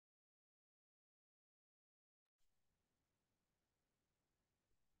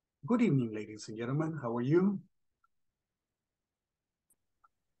Good evening, ladies and gentlemen. How are you?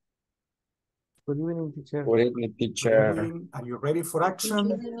 Good evening, teacher. Good evening, Good teacher. evening. Are you ready for action?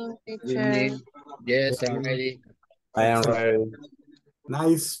 Good evening. Yes, I'm ready. I am Excellent. ready.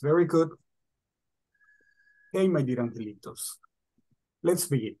 Nice, very good. Okay, my dear angelitos. Let's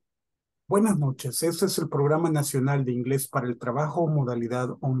begin. Buenas noches. Este es el Programa Nacional de Inglés para el Trabajo,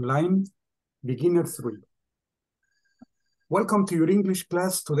 modalidad online, Beginner 3. Welcome to your English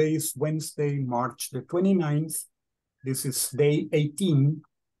class. Today is Wednesday, March the 29th. This is day 18,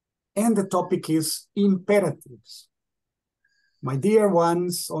 and the topic is imperatives. My dear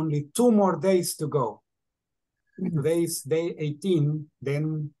ones, only 2 more days to go. Today is day 18,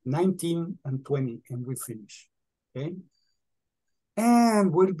 then 19 and 20, and we finish, okay?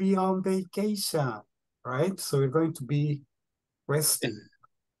 And we'll be on vacation, right? So we're going to be resting,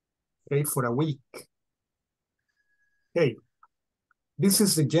 okay, for a week. Okay, this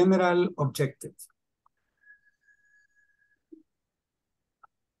is the general objective.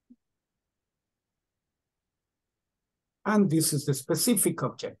 And this is the specific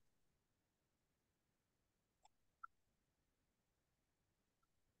objective.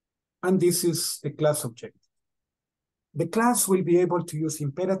 And this is the class objective. The class will be able to use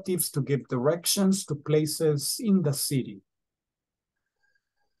imperatives to give directions to places in the city.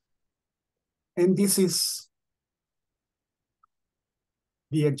 And this is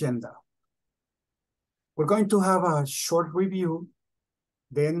the agenda. We're going to have a short review,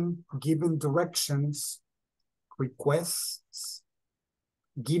 then giving directions, requests,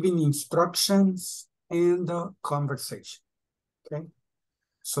 giving instructions, and a conversation, okay?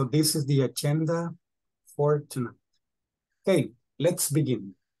 So this is the agenda for tonight. Okay, let's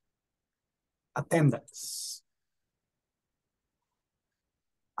begin. Attendance.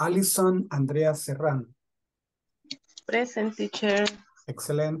 Alison Andrea Serrano. Present, teacher.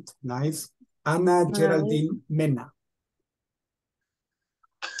 Excellent, nice. Ana Geraldine Mena.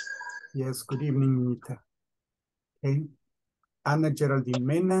 Yes, good evening, Minita. Okay. Ana Geraldine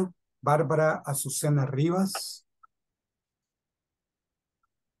Mena. Bárbara Azucena Rivas.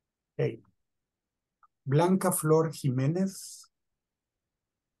 Okay. Blanca Flor Jiménez.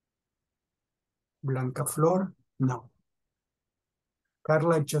 Blanca Flor, no.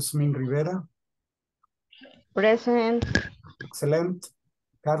 Carla Jasmine Rivera. Present. Excelente.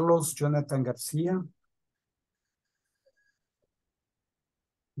 Carlos Jonathan García.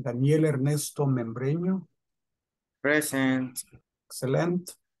 Daniel Ernesto Membreño. Present.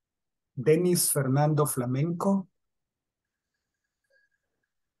 Excelente. Denis Fernando Flamenco.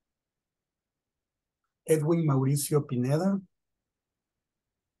 Edwin Mauricio Pineda.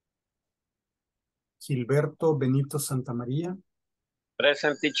 Gilberto Benito Santamaría.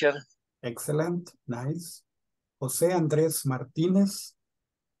 Present, teacher. Excellent, nice. José Andrés Martínez.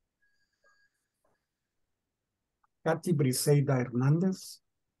 Katy Briseida Hernández.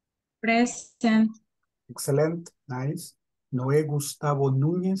 Present. Excellent, nice. Noé Gustavo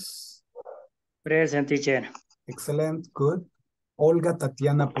Núñez. Present, teacher. Excellent, good. Olga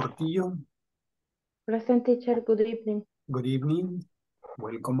Tatiana Portillo. Present, teacher. Good evening. Good evening.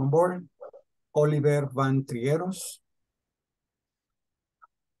 Welcome on board. Oliver Van Trigueros.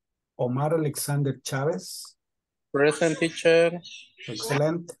 Omar Alexander Chávez. Present, teacher.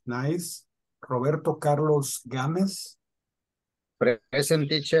 Excellent, nice. Roberto Carlos Gámez. Present,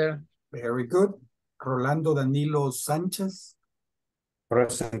 teacher. Very good. Rolando Danilo Sánchez.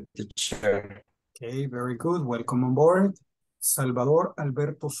 Present, teacher. Okay, very good. Welcome on board. Salvador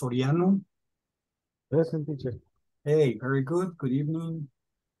Alberto Soriano. Present, teacher. Hey, very good. Good evening.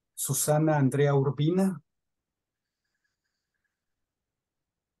 Susana Andrea Urbina.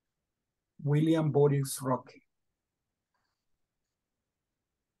 William Boris Roque.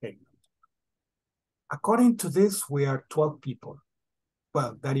 Okay. According to this, we are 12 people.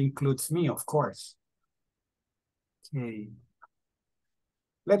 Well, that includes me, of course. Okay.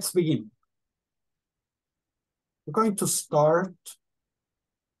 Let's begin. We're going to start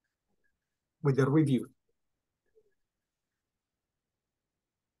with a review.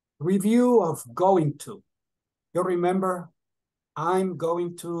 Review of going to. You remember, I'm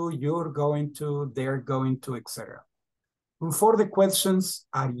going to, you're going to, they're going to, etc. And for the questions,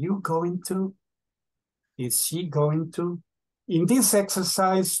 are you going to? Is she going to? In this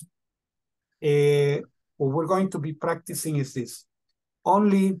exercise, what we're going to be practicing is this.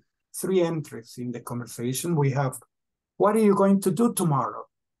 Only 3 entries in the conversation. We have, what are you going to do tomorrow?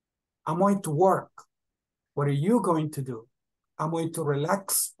 I'm going to work. What are you going to do? I'm going to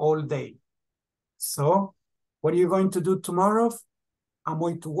relax all day. So, what are you going to do tomorrow? I'm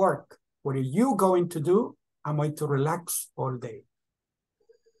going to work. What are you going to do? I'm going to relax all day.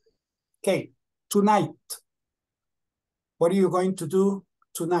 Okay, tonight. What are you going to do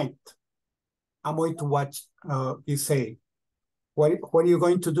tonight? I'm going to watch, you say, what are you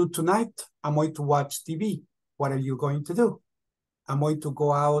going to do tonight? I'm going to watch TV. What are you going to do? I'm going to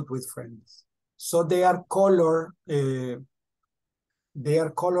go out with friends. So they are color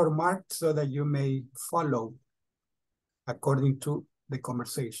marked so that you may follow according to the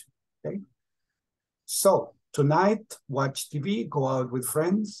conversation, okay? So tonight, watch TV, go out with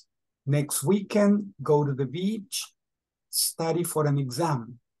friends. Next weekend, go to the beach, study for an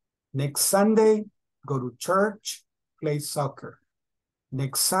exam. Next Sunday, go to church, play soccer.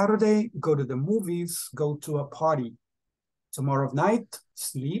 Next Saturday, go to the movies, go to a party. Tomorrow night,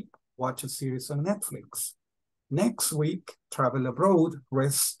 sleep, watch a series on Netflix. Next week, travel abroad,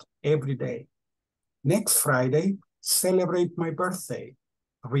 rest every day. Next Friday, celebrate my birthday,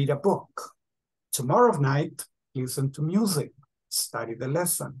 read a book. Tomorrow night, listen to music, study the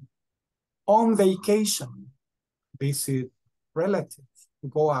lesson. On vacation, visit relatives,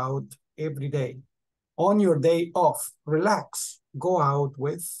 go out every day. On your day off, relax, go out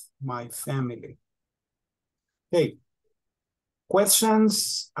with my family. Okay,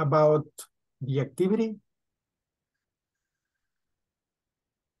 questions about the activity?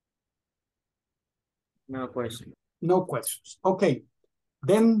 No question. No questions. Okay,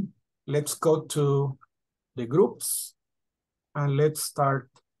 then let's go to the groups and let's start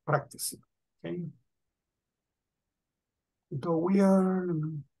practicing, okay? So we are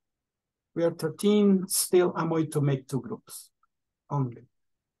 13, still I'm going to make 2 groups only.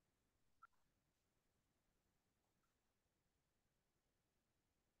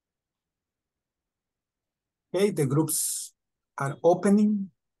 Okay, the groups are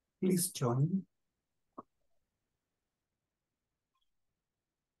opening. Please join.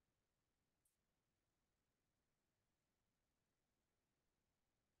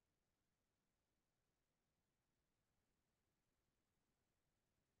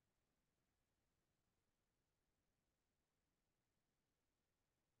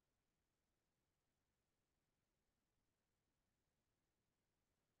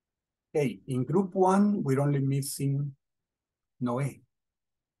 Okay, in group 1, we're only missing Noe.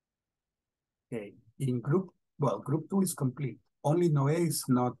 Okay, in group 2 is complete. Only Noe is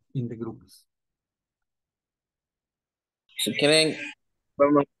not in the groups. Si quieren,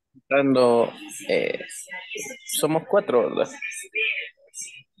 vamos dando, somos 4, ¿verdad?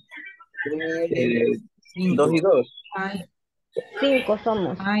 2 y 2. Ay, 5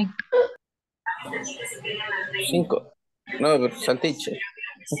 somos. ay, 5. No, pero es el teacher.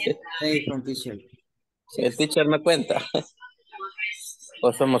 Hey, from teacher. El teacher me cuenta.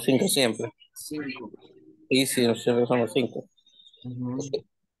 O somos 5 siempre. 5. Y sí, nosotros somos 5.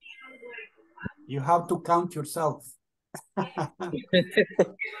 You have to count yourself.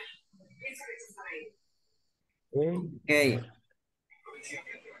 Okay.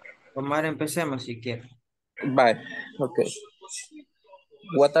 Omar, empecemos si quiere. Bye. Okay.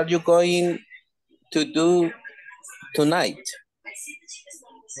 What are you going to do tonight?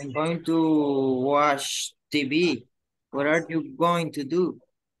 I'm going to watch TV. What are you going to do?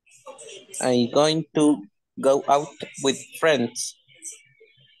 I'm going to go out with friends.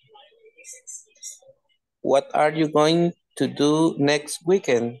 What are you going to do next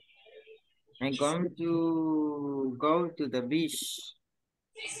weekend? I'm going to go to the beach.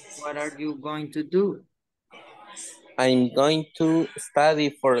 What are you going to do? I'm going to study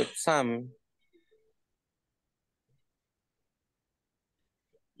for exam.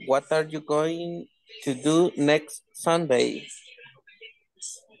 What are you going to do next Sunday?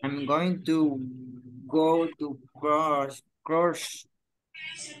 I'm going to go to cross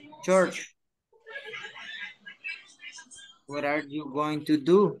church. What are you going to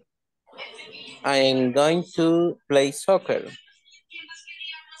do? I'm going to play soccer.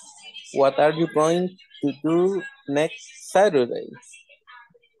 What are you going to do next Saturday?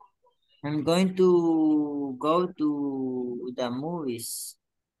 I'm going to go to the movies.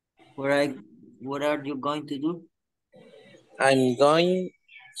 What are you going to do? I'm going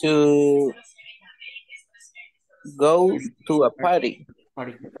to go to a party.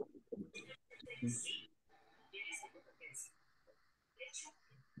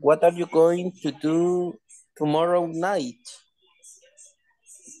 What are you going to do tomorrow night?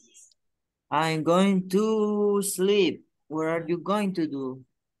 I'm going to sleep. What are you going to do?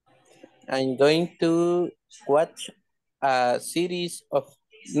 I'm going to watch a series of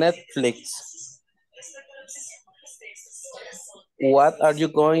Netflix. What are you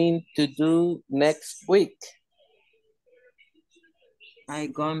going to do next week?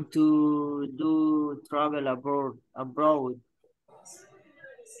 I'm going to do travel abroad.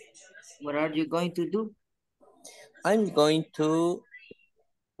 What are you going to do? I'm going to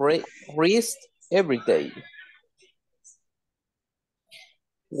rest every day.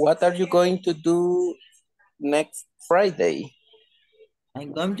 What are you going to do next Friday?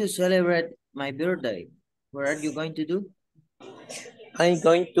 I'm going to celebrate my birthday. What are you going to do? I'm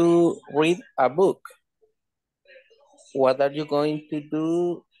going to read a book. What are you going to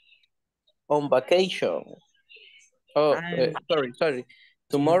do on vacation? Oh, sorry.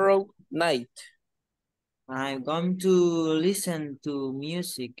 Tomorrow night. I'm going to listen to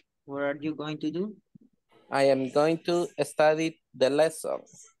music. What are you going to do? I am going to study the lesson.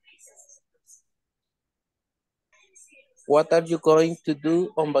 What are you going to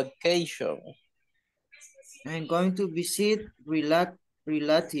do on vacation? I'm going to visit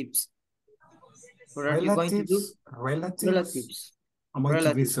relatives. What are you going to do? Relatives. I'm going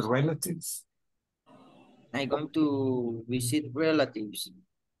to visit relatives. I'm going to visit relatives.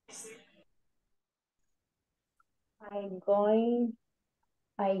 I'm going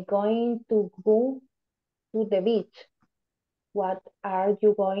to go to the beach. What are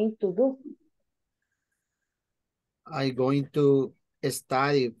you going to do? I'm going to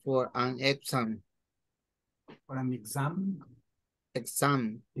study for an exam. For an exam.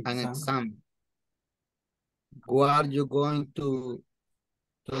 An exam. What are you going to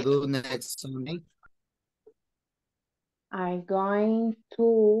do next Sunday? I'm going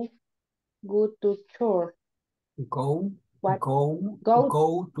to go to church. Go What? to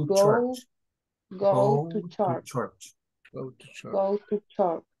Go church. to church. Go to church. Go to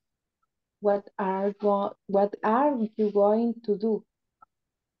church. What are you going to do?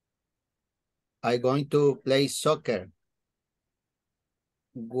 I'm going to play soccer.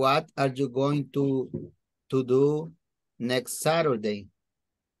 What are you going to do next Saturday?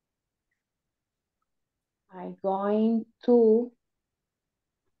 I'm going to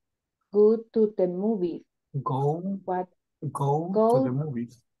go to the movies. What? To the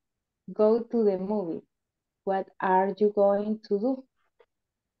movies. Go to the movies. What are you going to do?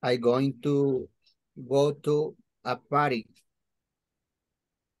 I'm going to go to a party.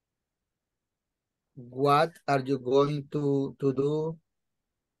 What are you going to do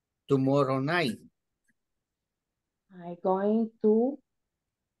tomorrow night? I'm going to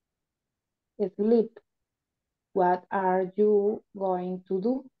sleep. What are you going to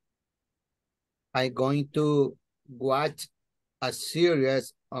do? I'm going to watch a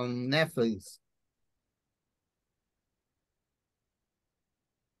series on Netflix.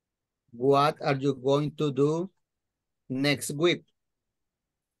 What are you going to do next week?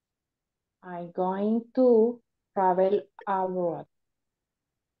 I'm going to travel abroad.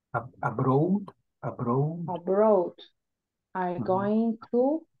 Abroad. Abroad. I'm going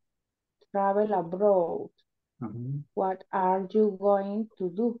to travel abroad. What are you going to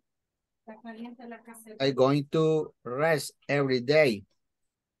do? I'm going to rest every day.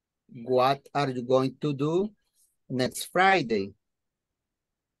 What are you going to do next Friday?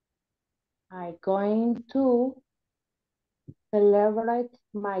 I'm going to celebrate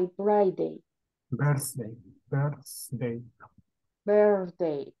my birthday.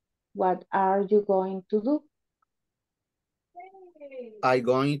 Birthday. What are you going to do? I'm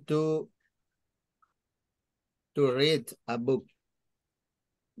going to read a book.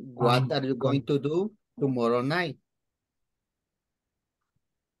 What are you going to do tomorrow night?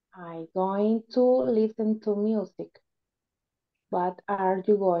 I'm going to listen to music. What are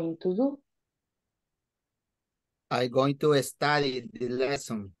you going to do? I'm going to study the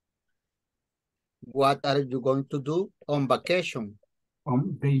lesson. What are you going to do on vacation?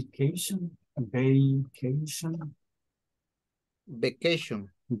 On vacation. Vacation. Vacation.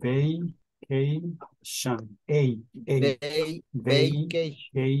 Vacation.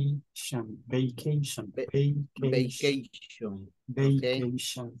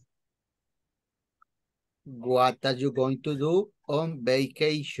 Vacation. What are you going to do on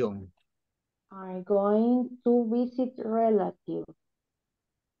vacation? I'm going to visit relatives.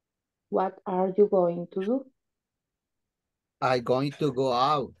 What are you going to do? I'm going to go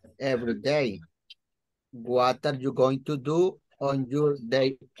out every day. What are you going to do on your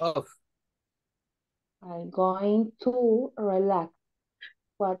day off? I'm going to relax.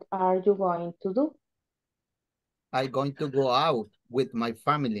 What are you going to do? I'm going to go out with my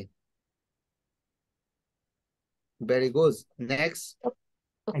family. Very good. Next.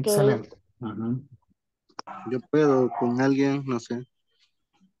 Okay. Excelente. Yo puedo con alguien, no sé.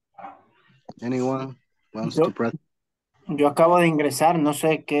 Anyone wants to practice? Yo acabo de ingresar, no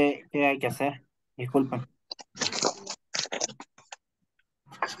sé qué hay que hacer. Disculpen.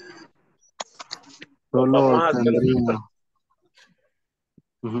 Solo Vamos a hacer tendría.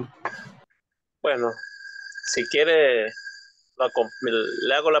 Bueno, si quiere,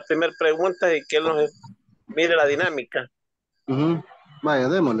 le hago la primera pregunta y que él nos mire la dinámica. Vaya,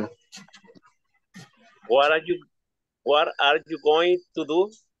 démosle. What are you going to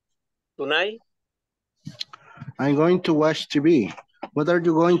do tonight? I'm going to watch TV. What are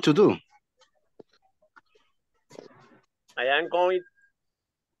you going to do? I am going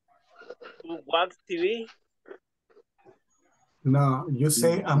to watch TV. No, you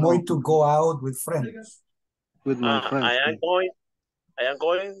say I'm going to go out with friends. With my friends. I am going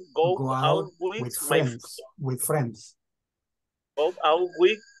Go out with with my friends. With friends. go out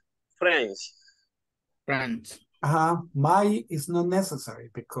with friends. Friends. My is not necessary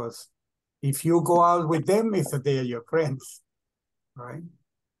because if you go out with them, it's that they are your friends, right?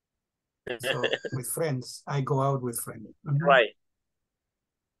 So with friends, I go out with friends. Right.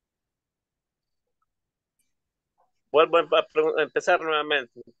 Vuelvo a empezar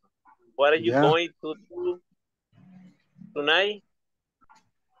nuevamente. What are you going to do tonight?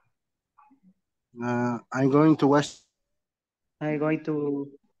 I'm going to watch. I'm going to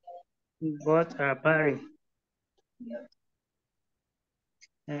go to a party.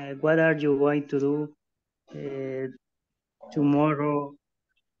 What are you going to do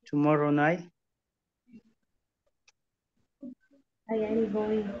tomorrow night? I am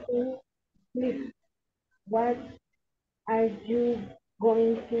going to sleep. What are you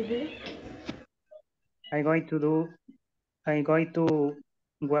going to do? I'm going to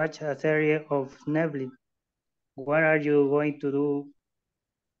watch a series of Netflix. What are you going to do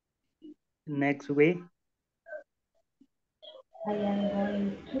next week? I am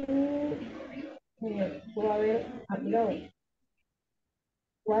going to travel abroad.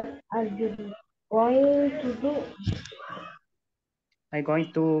 What are you going to do? I'm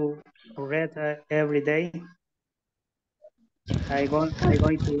going to read every day. I'm going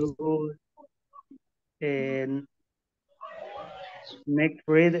to do next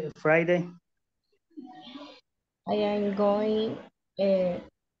Friday. I am going to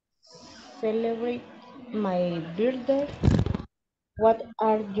celebrate my birthday. What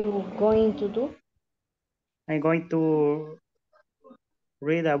are you going to do? I'm going to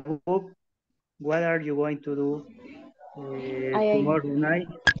read a book. What are you going to do tomorrow night?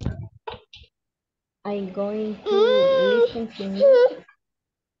 I'm going to listen to music.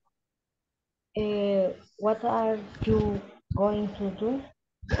 What are you going to do?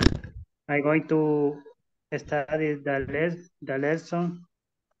 I'm going to study the lesson.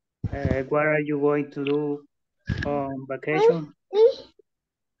 What are you going to do on vacation?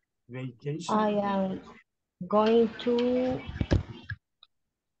 Vacation. I am going to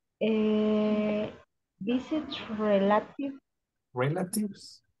visit relatives.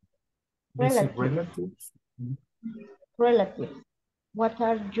 Relatives. Relatives. Visit relatives. Relatives. What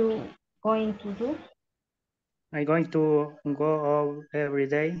are you going to do? I'm going to go out every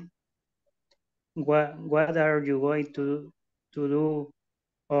day. What are you going to do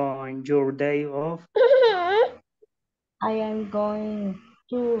on your day off? I am going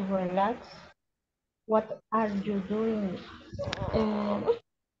to relax. What are you doing to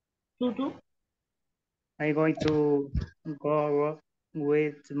do? I'm going to go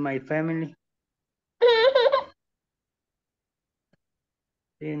with my family.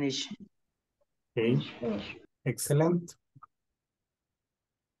 Finish. Okay. Finish. Excellent.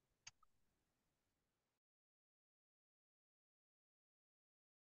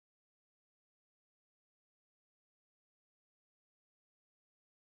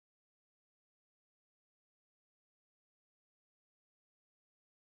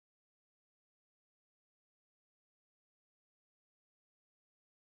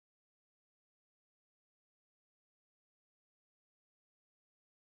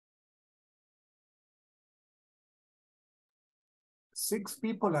 Six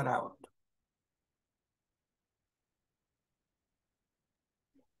people are out.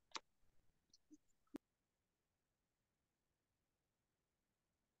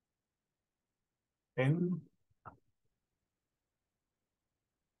 And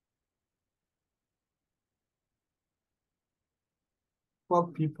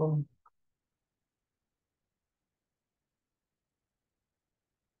 12 people.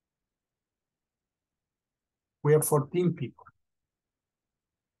 We have 14 people.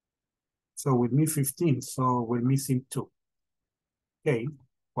 So with me 15, so we're missing 2. Okay,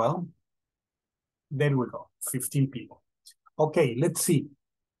 well, there we go, 15 people. Okay, let's see.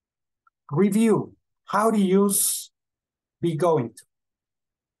 Review, how to use be going to.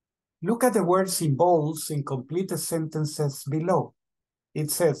 Look at the words in bolds in complete sentences below. It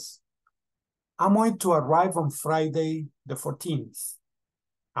says, I'm going to arrive on Friday the 14th.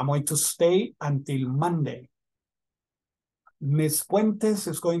 I'm going to stay until Monday. Ms. Puentes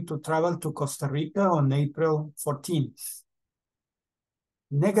is going to travel to Costa Rica on April 14th.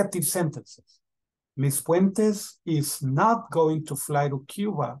 Negative sentences. Ms. Puentes is not going to fly to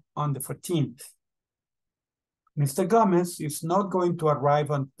Cuba on the 14th. Mr. Gomez is not going to arrive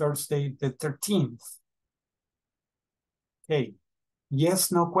on Thursday the 13th. Okay,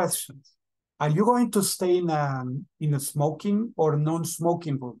 yes, no questions. Are you going to stay in a smoking or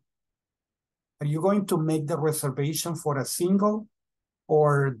non-smoking room? Are you going to make the reservation for a single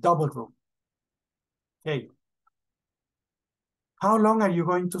or double room? Okay. How long are you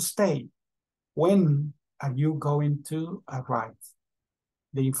going to stay? When are you going to arrive?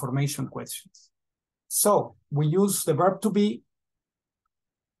 The information questions. So we use the verb to be,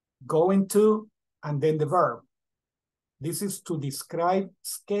 going to, and then the verb. This is to describe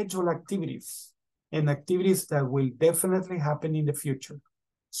scheduled activities and activities that will definitely happen in the future.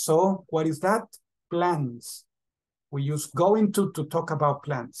 So what is that? Plans. We use going to talk about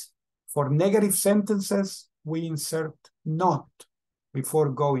plans. For negative sentences, we insert not before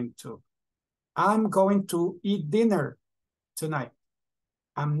going to. I'm going to eat dinner tonight.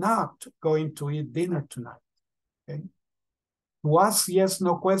 I'm not going to eat dinner tonight. Okay? To ask yes,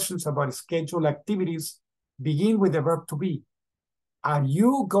 no questions about scheduled activities, begin with the verb to be. Are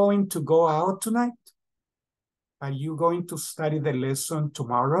you going to go out tonight? Are you going to study the lesson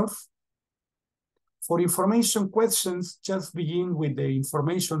tomorrow? For information questions, just begin with the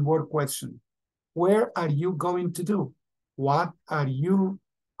information word question. Where are you going to do? What are you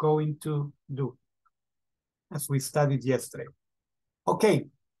going to do? As we studied yesterday. Okay,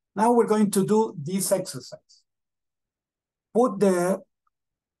 now we're going to do this exercise. Put the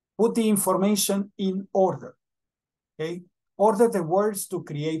information in order, okay? Order the words to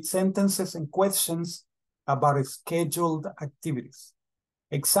create sentences and questions about scheduled activities.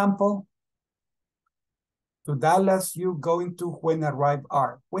 Example, to Dallas, you going to when arrive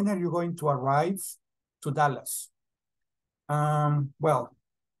are. When are you going to arrive to Dallas? Well,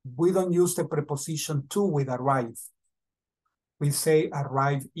 we don't use the preposition to with arrive. We say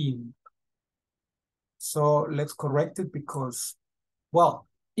arrive in. So let's correct it because, well,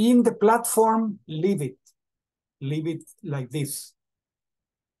 in the platform, leave it. Leave it like this.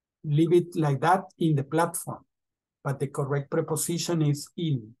 Leave it like that in the platform. But the correct preposition is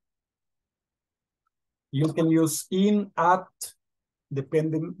in. You can use in, at,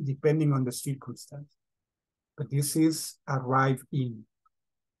 depending on the circumstance. But this is arrive in.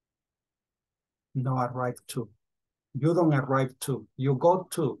 No arrive to. You don't arrive to. You go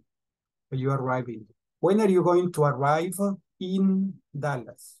to, but you arrive in. When are you going to arrive in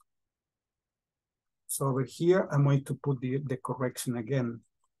Dallas? So over here, I'm going to put the correction again.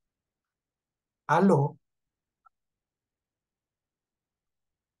 Aló.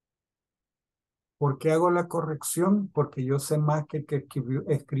 ¿Por qué hago la corrección? ¿Porque yo sé más que el que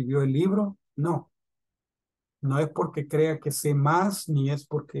escribió el libro? No. No es porque crea que sé más, ni es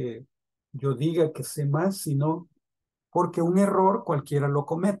porque yo diga que sé más, sino porque un error cualquiera lo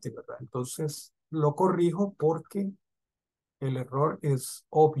comete, ¿verdad? Entonces lo corrijo porque el error es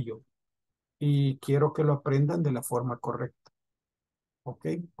obvio y quiero que lo aprendan de la forma correcta. ¿Ok?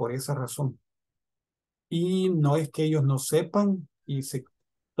 Por esa razón. Y no es que ellos no sepan y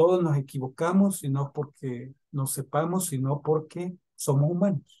todos nos equivocamos, y no porque no sepamos, sino porque somos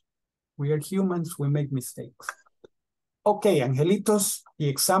humanos. We are humans, we make mistakes. Okay, Angelitos, the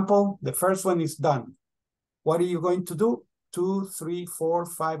example, the first one is done. What are you going to do? 2, 3, 4,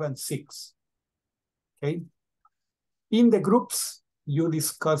 5, and 6. Okay. In the groups, you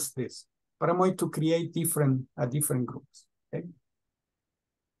discuss this. But I'm going to create different groups. Okay.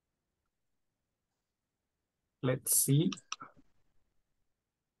 Let's see.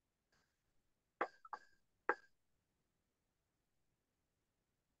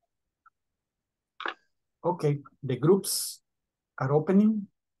 Okay, the groups are opening.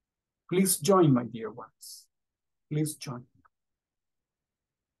 Please join, my dear ones. Please join.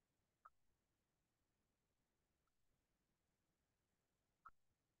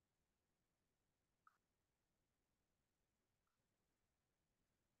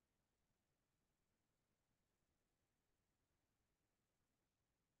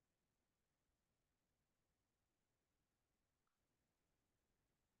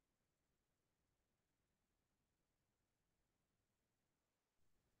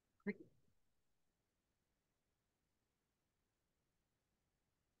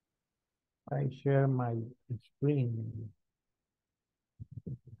 I share my screen.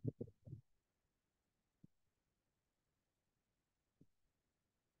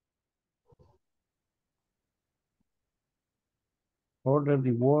 Order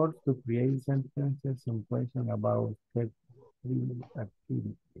the words to create sentences in question about three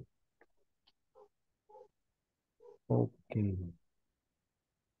activities. Okay.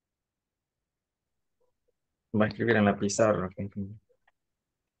 Va a escribir en la pizarra.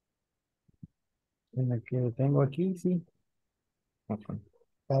 En la que tengo aquí, sí, Ok.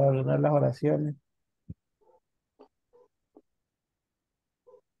 para ordenar las oraciones.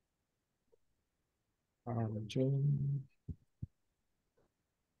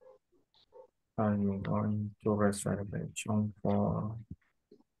 I'm going to reservation for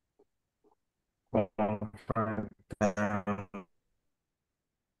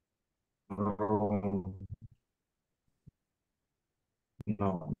room.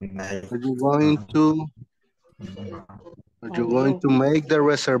 No, Are you going to make the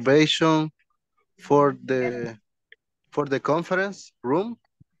reservation for the conference room?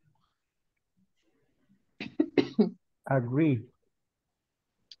 Agree.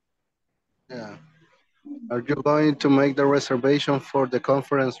 Yeah. Are you going to make the reservation for the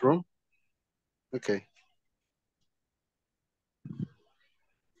conference room? Okay.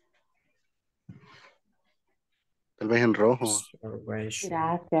 Tal vez en rojo.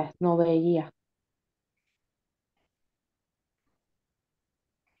 Gracias, no veía.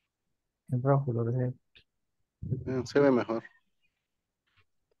 En rojo lo dejé. Se ve mejor.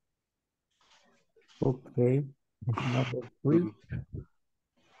 Okay. Number 3.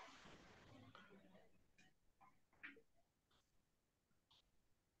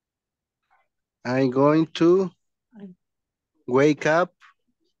 I'm going to wake up.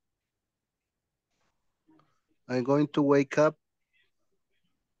 I'm going to wake up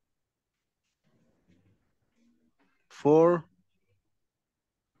for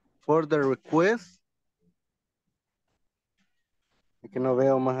the request. Es que no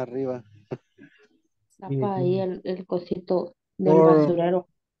veo más arriba. Tapa ahí el cosito del basurero.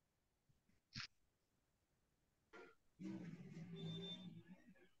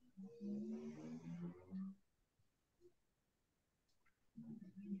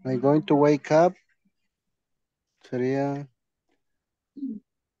 I'm going to wake up. Sería.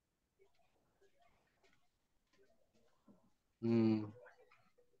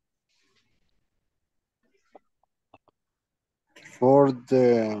 For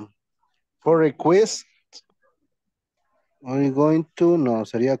request. Are you going to? No,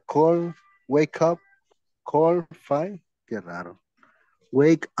 sería call, wake up, call 5. Qué raro.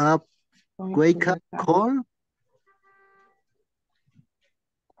 Wake up, call.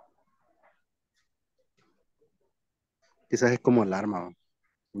 Quizás es como alarma.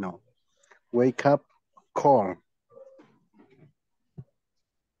 No. Wake up, call.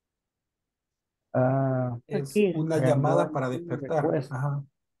 Es Aquí. una llamada para despertar. Ajá.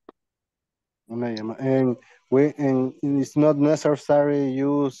 Una llamada. And it's not necessary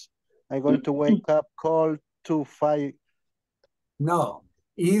use. I'm going to wake up, call to 5. No,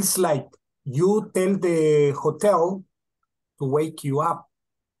 it's like you tell the hotel to wake you up.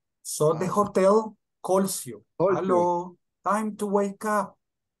 So the hotel calls you. Hello, time to wake up.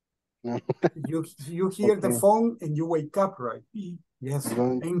 No. You hear the phone and you wake up, right? Yes, I'm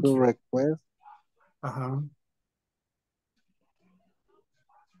going thank to you. request.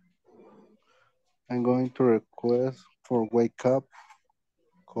 I'm going to request for wake up,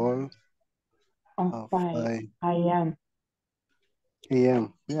 call. 5 a.m.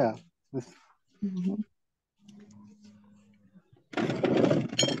 a.m. Yeah.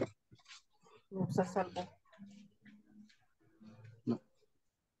 No se salvó. No.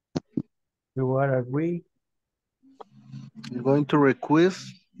 You are agree? I'm going to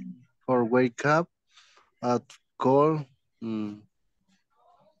request for wake up at call.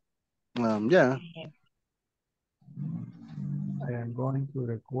 Yeah. I am going to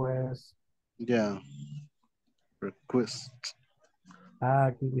request. Yeah. Request.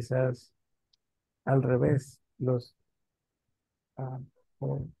 Aquí quizás al revés. Los.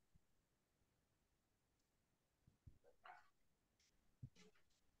 ¿O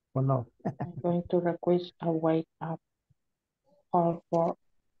no? I'm going to request a wake up call for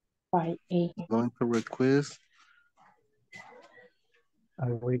 5 a.m. Going to request.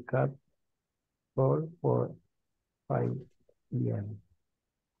 I wake up call for 5 p.m.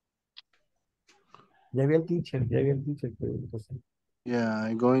 Ya vi el teacher que Yeah,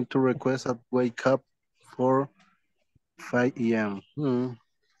 I'm going to request a wake up for 5 a.m.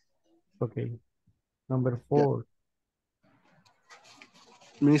 Okay. Number 4.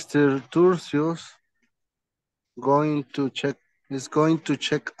 Mr. Turcios is going to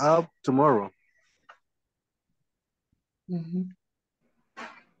check out tomorrow. Mm-hmm.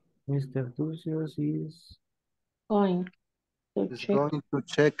 Mr. Turcios is Going It's going to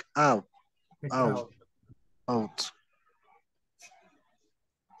check out. Check Out. out. Out.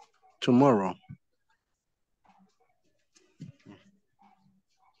 Tomorrow.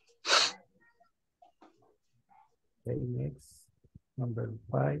 Okay, next. Number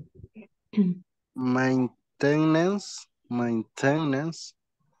 5. Maintenance. Maintenance.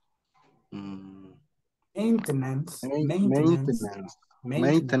 Mm, Maintenance. Maintenance.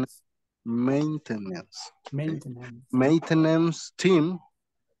 Maintenance. Maintenance. Maintenance. Maintenance team.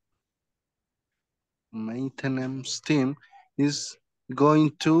 Maintenance team is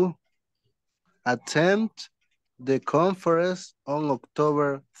going to attend the conference on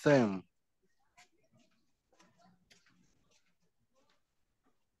October 10th.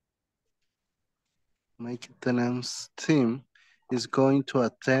 Maintenance team is going to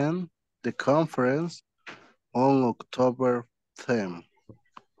attend the conference on October 10th.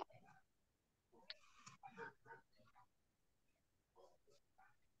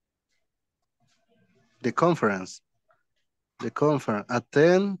 The conference. The conference.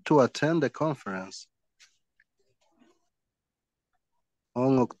 Attend the conference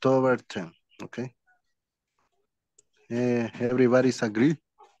on October 10th. Okay. Everybody's agree.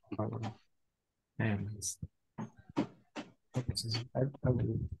 And I will. Maintenance.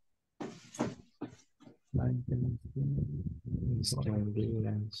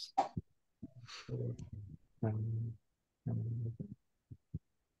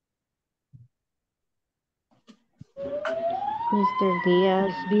 Mr.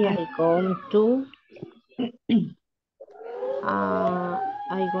 Diaz, I going to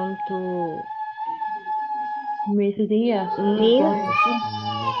I going to Mr. Diaz, need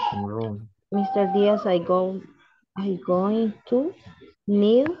Making room. Mr. Diaz, I going to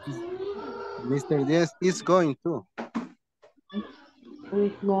need Mr. Diaz is going to.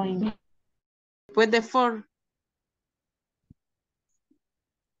 with going. Después de for.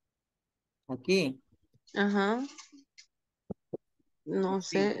 Aquí. Ajá. No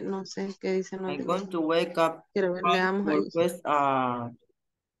Sí. sé qué dicen los I'm demás. going to wake up Quiero ver, leamos ahí. breakfast at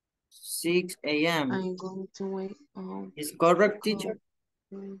 6 a.m. I'm going to wake up. Is correct, teacher?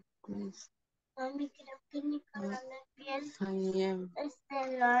 Mami, creo que mi color de piel, I am.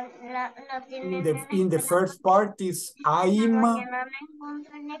 lo tiene In the first part is I'm no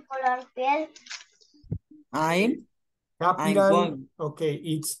encuentro en el color piel. I'm capital. going. Okay,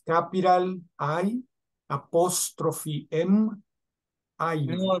 it's capital I apostrophe M I.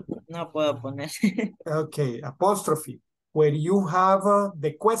 No puedo poner. Okay, apostrophe. Where you have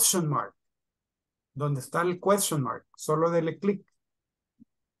the question mark. Donde está el question mark. Solo dele clic.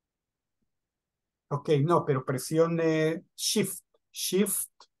 Ok, no, pero presione Shift. Shift.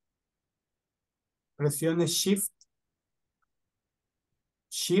 Presione Shift.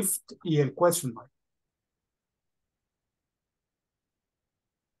 Shift y el question mark.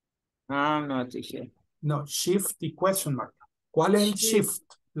 No, teacher. No, Shift y question mark. ¿Cuál es el Shift?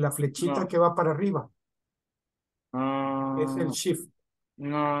 La flechita que va para arriba. Es el Shift.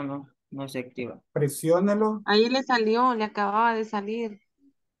 No se activa. Presiónelo. Ahí le salió, le acababa de salir.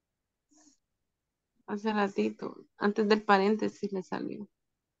 Hace ratito. Antes del paréntesis le salió.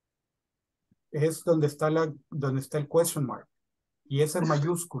 Es donde está el question mark. Y esa es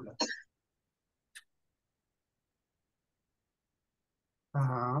mayúscula.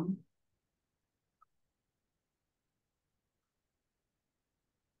 Ajá.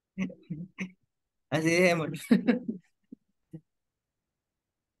 Así dejémoslo.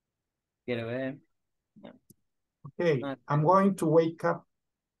 Quiero ver. No. Okay, I'm going to wake up.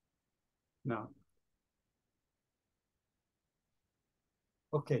 No.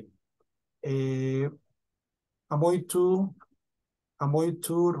 Okay. I'm going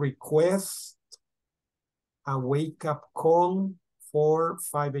to request a wake up call for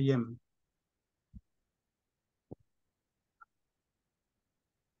 5 a.m.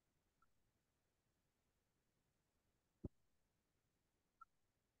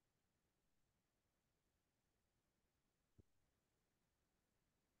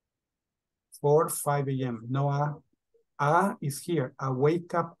 For 5 a.m. No, A is here. A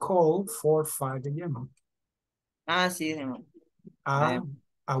wake up call for 5 a.m. Sí, dejémoslo.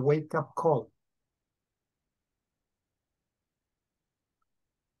 A wake up call.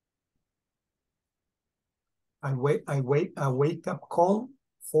 A wake up call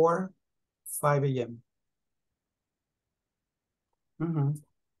for 5 a.m.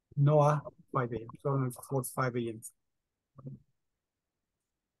 No a 5 a.m. So for 5 a.m.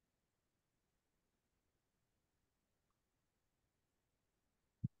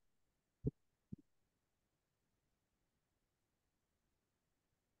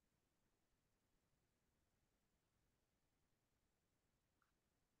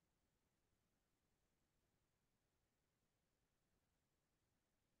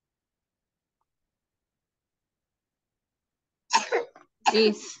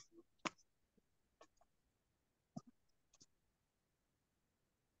 Is.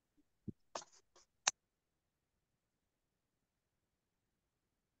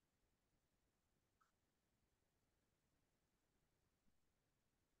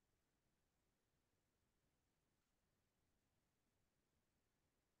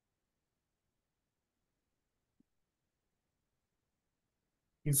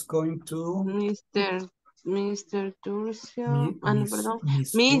 Is going to Mr. Turcio. Mi- No, Miss, perdón.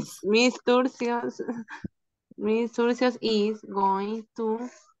 Miss Miss Turcios. Miss Turcios is going to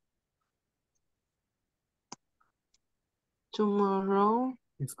tomorrow.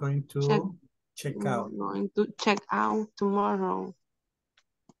 is going to check out. Going to check out tomorrow.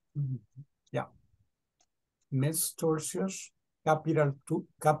 Yeah. Miss Turcios, capital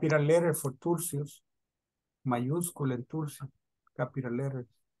letter for Turcios, mayúscula en Turcio, capital letter.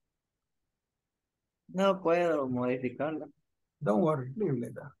 No puedo modificarla. Don't worry, leave it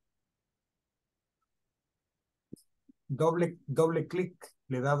like that. Doble clic,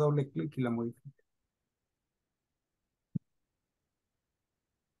 le da doble clic y la modifica.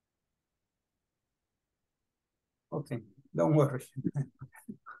 Okay, don't worry.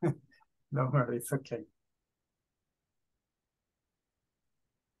 Don't worry, it's okay.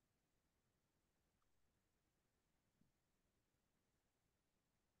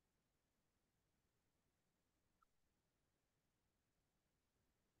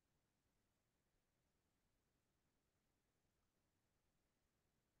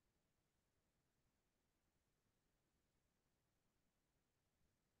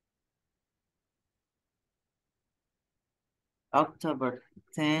 October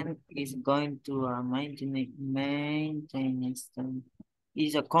 10th is going to a maintenance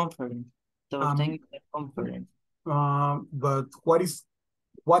is a conference. So 10 is a conference. But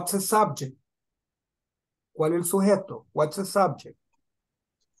what's the subject? ¿Cuál es el sujeto? What's the subject?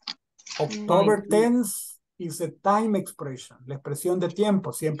 October 10th is a time expression. La expresión de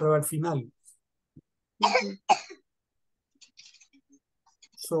tiempo siempre va al final.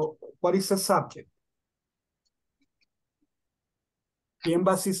 So, what is the subject? ¿Quién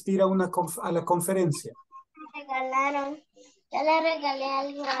va a asistir a la conferencia? Me regalaron. Yo le regalé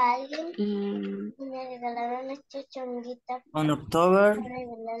algo a alguien y me regalaron esta chonguita. On October. Para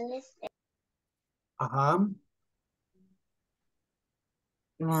regalarles. Ajá.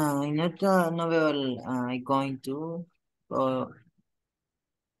 No veo el going to. On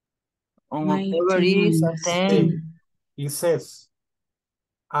October is a 10. It says,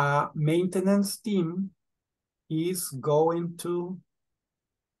 a maintenance team is going to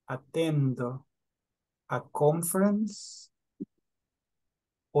attend a conference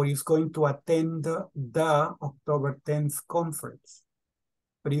or is going to attend the October 10th conference.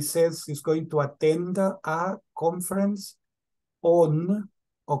 But it says it's going to attend a conference on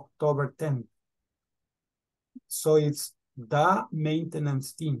October 10th. So it's the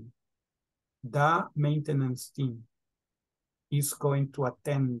maintenance team. The maintenance team is going to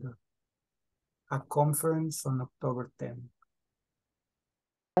attend a conference on October 10th.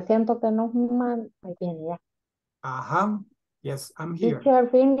 Siento que no es mal. Ahí viene ya. Ajá. Yes, I'm here. Teacher,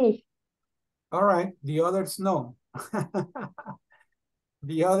 finish. All right. The others no.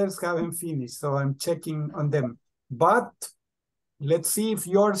 The others haven't finished, so I'm checking on them. But let's see if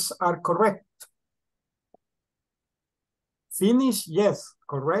yours are correct. Finish, yes,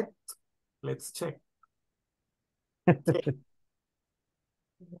 correct. Let's check. Okay.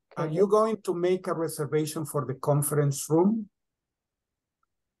 Are you going to make a reservation for the conference room?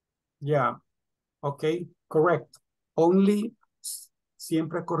 Yeah, okay, correct. Only,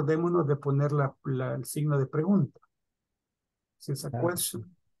 siempre acordémonos de poner el signo de pregunta. It's a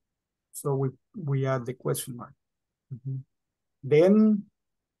question. So we add the question mark. Then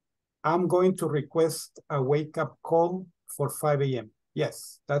I'm going to request a wake-up call for 5 a.m.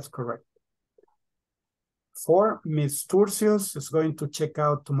 Yes, that's correct. 4, Miss Turcios is going to check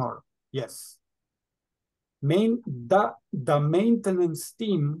out tomorrow. Yes. The maintenance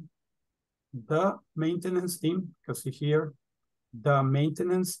team, because here, the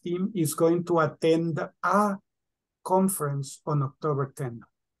maintenance team is going to attend a conference on October 10th.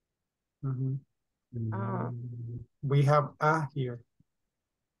 We have a here.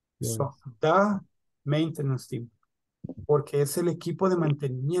 Yes. So, the maintenance team, porque es el equipo de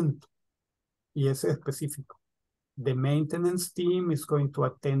mantenimiento y es específico. The maintenance team is going to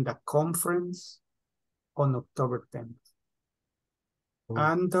attend a conference on October 10th.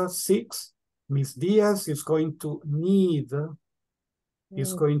 And 6, Miss Diaz is going to need a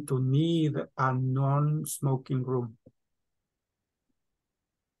non-smoking room.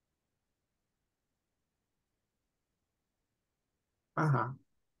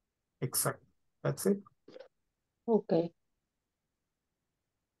 Exactly. That's it. Okay.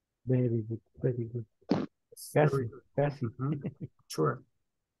 Very good, very good. Very Casi, good. casi. Sure.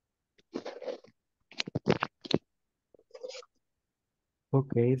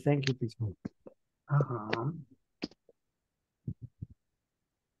 Okay, thank you, teacher.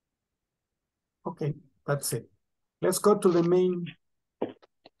 Okay, that's it. Let's go to the main.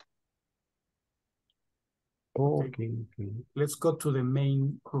 Okay. Let's go to the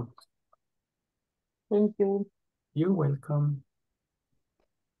main group. Thank you. You're welcome.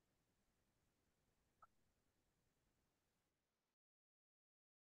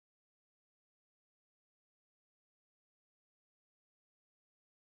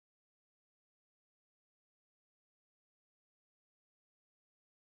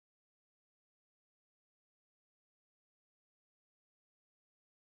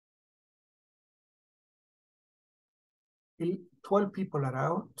 Okay, 12 people are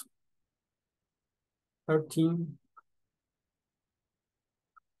out. 13.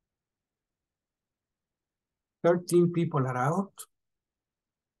 13 people are out.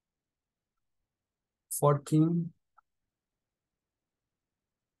 14.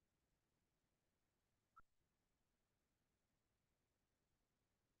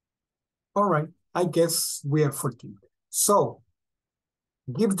 'All right, I guess we are 14. So,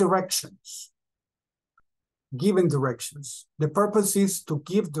 give directions. Given directions. The purpose is to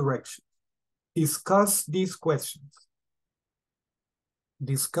give directions. Discuss these questions.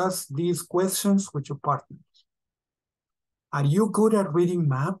 Discuss these questions with your partners. Are you good at reading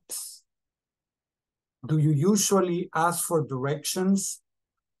maps? Do you usually ask for directions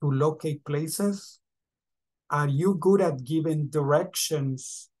to locate places? Are you good at giving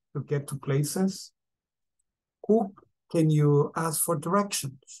directions to get to places? Who can you ask for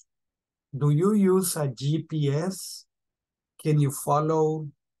directions? Do you use a GPS? Can you follow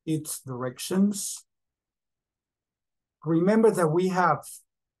its directions? Remember that we have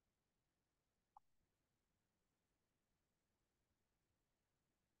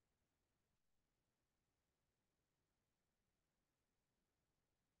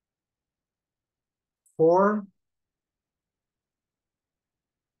four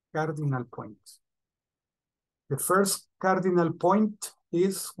cardinal points. The first cardinal point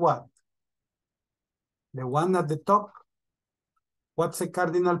is what? The one at the top. What's a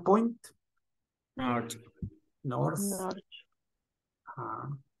cardinal point? North. North.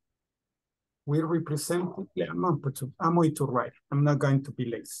 We represent, I'm going to write. I'm not going to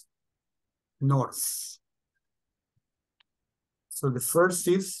be lazy. North. So the first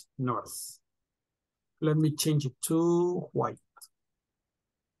is north. Let me change it to white.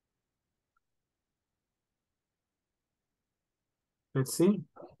 Let's see.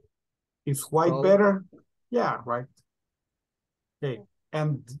 Is white better? Yeah, right. Okay.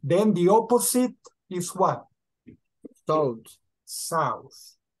 And then the opposite is what? South.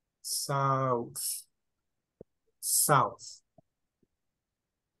 South. South. South.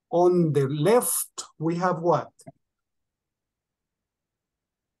 On the left, we have what?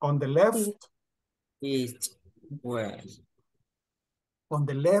 On the left? East. West. On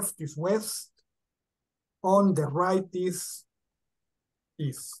the left is west. On the right is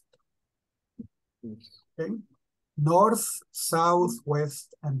east. Okay. North, south,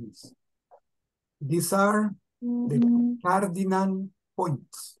 west, and east. These are the cardinal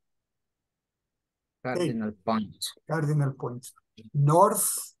points. Cardinal points. Cardinal points.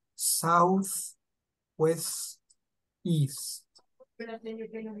 North, south, west, east.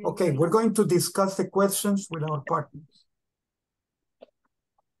 Okay, we're going to discuss the questions with our partners.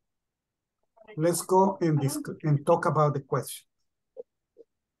 Let's go and talk about the question.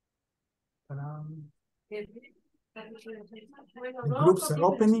 The groups are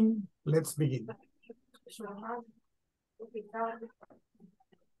opening. Let's begin.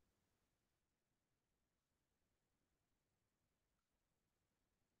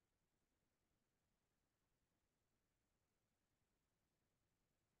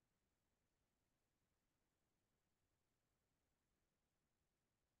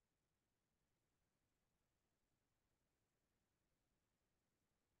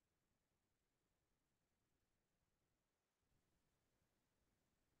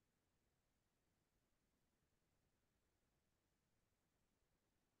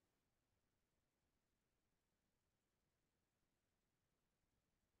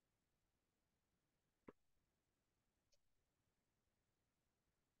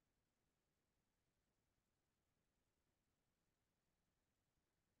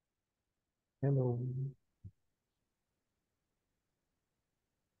 Hello.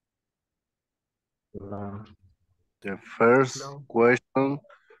 Hola. The first question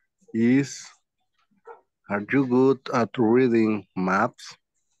is, are you good at reading maps?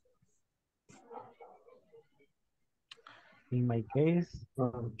 In my case,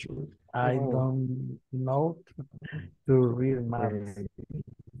 I don't know to read maps.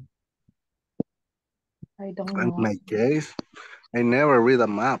 I don't In know. my case, I never read a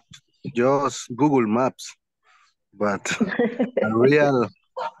map, just Google Maps. But a real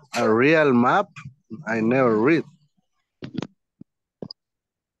map, I never read.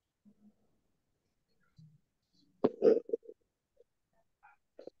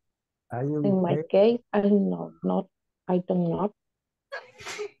 In my case, I don't know.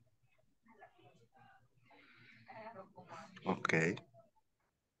 Okay.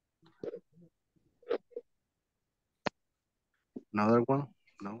 Another one?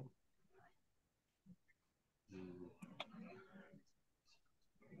 No.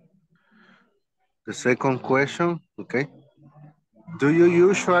 The second question, okay. Do you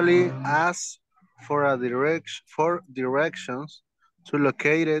usually ask for directions to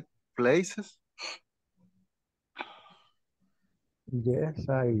located places? Yes,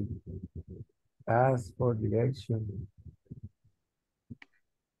 I ask for direction.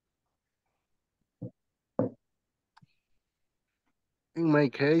 In my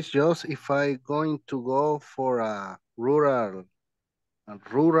case, just if I going to go for a rural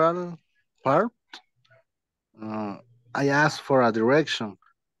part, I ask for a direction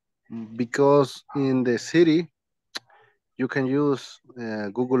because in the city you can use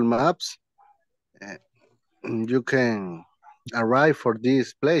Google Maps. You can arrive for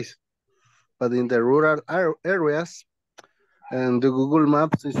this place, but in the rural areas, and the Google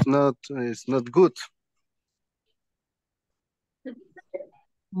Maps is not good.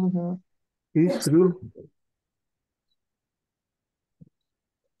 It's true.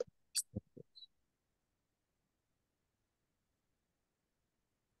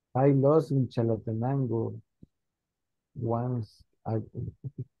 I lost in Chalatenango once.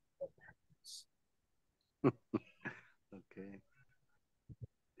 Okay.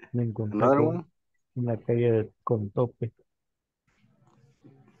 Me encontré Another one? en la calle con tope.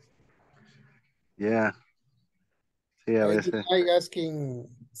 Yeah. Sí, a veces. I asking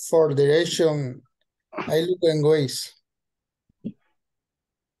for direction. I look in ways.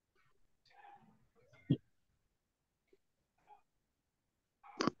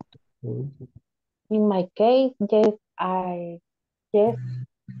 In my case, yes, I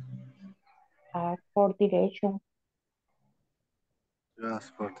ask for direction.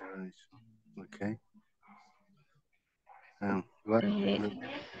 Just for direction. Okay. What?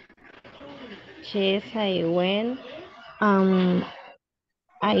 Yes, I went. I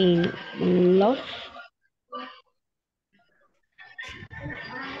lost.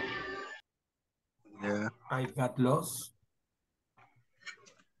 Yeah. I got lost.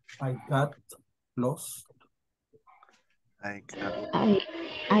 I got lost. I got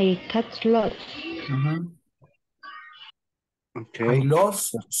lost. Okay. I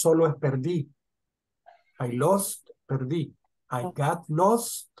lost, solo es perdí. I lost, perdí. I got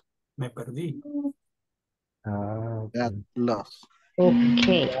lost, me perdí. Got lost.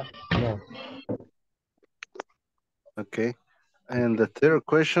 Okay. Okay. And the third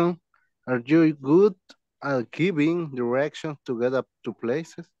question, are you good at giving directions to get up to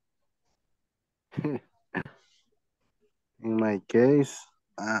places? In my case,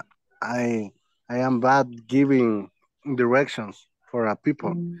 I am bad giving directions for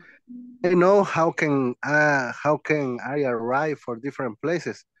people. I know how can I arrive for different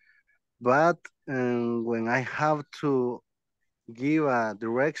places, but when I have to give a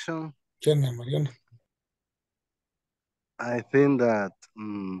direction, I think that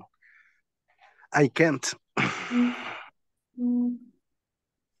I can't.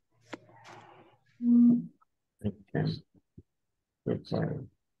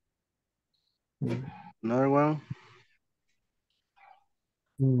 Another one?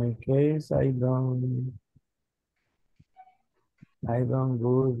 In my case, I don't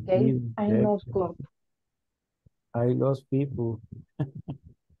good give I lost good. I lost people.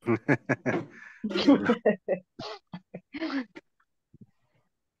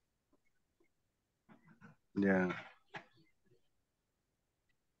 Yeah.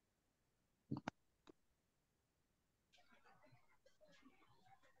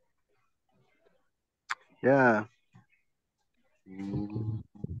 Yeah.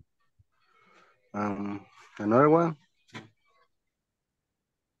 Another one?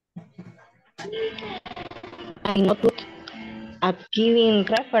 I'm not good at giving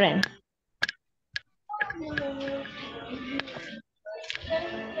reference.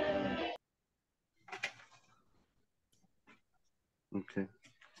 Okay.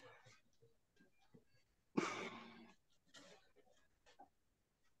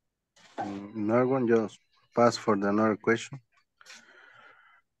 Another one, just pass for the another question.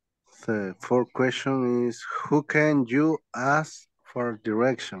 The fourth question is, who can you ask for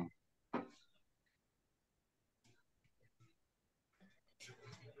direction?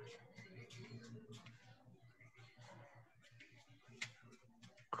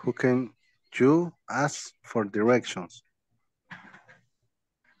 Who can you ask for directions?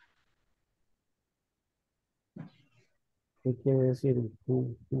 ¿Qué quiere decir?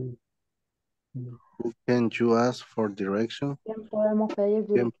 Who can you ask for direction? ¿Quién podemos pedir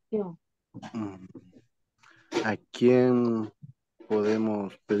 ¿Quién- dirección? ¿A quién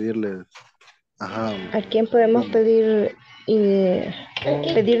podemos pedirle? Ajá. ¿A quién podemos pedir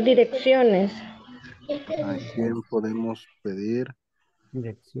direcciones? ¿A quién podemos pedir?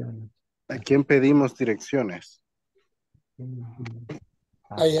 Direcciones. ¿A quién pedimos direcciones?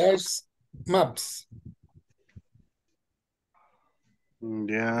 I ask maps.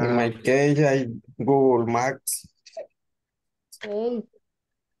 Yeah. In my case, I Google Maps. Waze.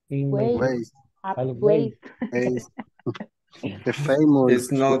 Waze. Waze. Waze. The famous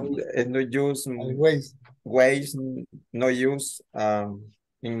It's not use Waze. Waze, no use.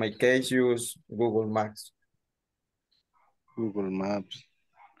 In my case, use Google Maps. Google Maps.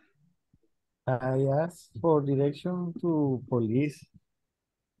 I asked for direction to police.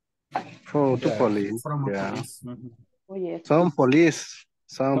 To Yeah. police. From a Yeah. police. Mhm. Oye, Some police.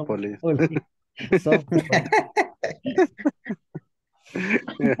 Some police. Some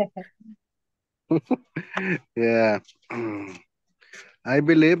Yeah. I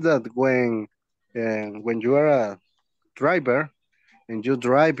believe that when you are a driver and you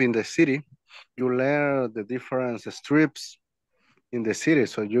drive in the city, you learn the different strips in the city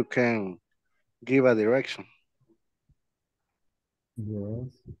so you can give a direction. Yes.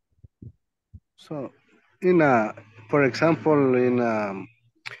 So for example,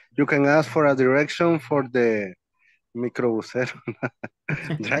 you can ask for a direction for the microbusero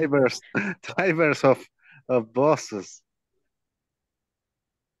drivers of buses.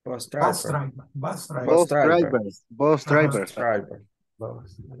 Bus Bus driver. driver. Bus driver. Bus driver. Bus drivers. Driver.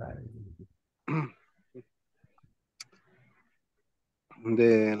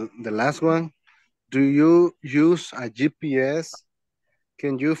 The last one, do you use a GPS?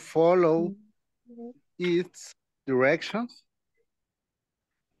 Can you follow its directions?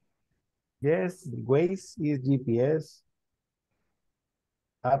 Yes, Waze is GPS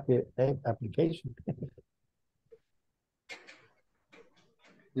application.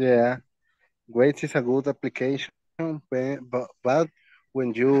 Yeah, Waze is a good application, but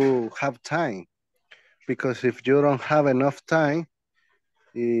when you have time, because if you don't have enough time,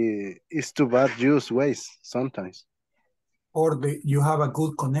 it's too bad use Waze sometimes. Or you have a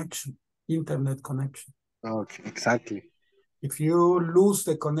good connection, internet connection. Okay, exactly. If you lose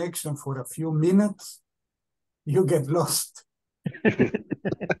the connection for a few minutes, you get lost.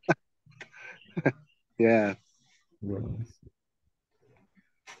 Yeah. Yes.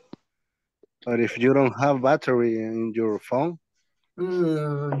 Or if you don't have battery in your phone,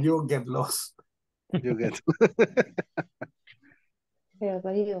 you get lost. you get.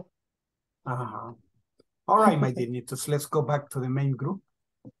 All right, my dignities, let's go back to the main group.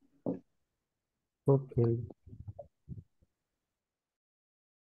 Okay.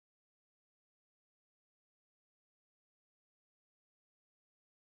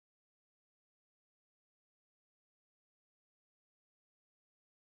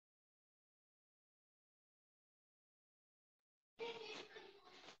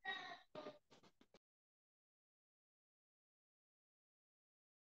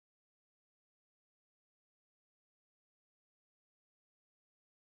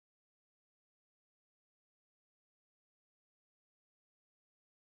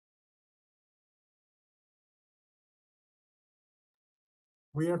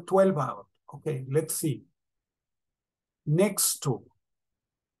 We are 12 out. Okay, let's see. Next to.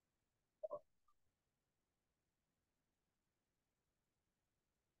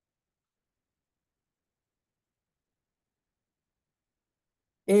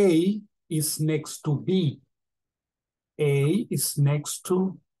 A is next to B. A is next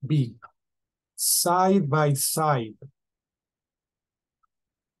to B. Side by side.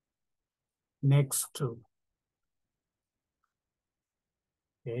 Next to.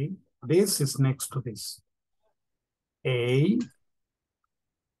 Okay, this is next to this. A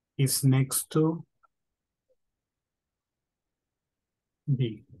is next to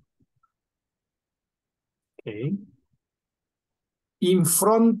B. Okay. In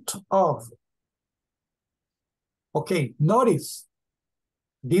front of. Okay, notice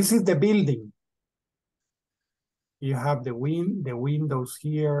This is the building. You have the windows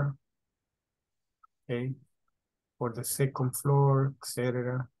here. Okay. For the second floor,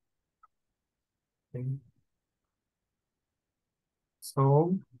 etc. Okay.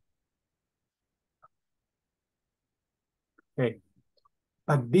 So, okay.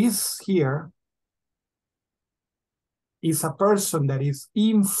 But this here is a person that is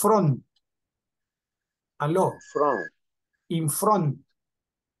in front. Hello. From. In front.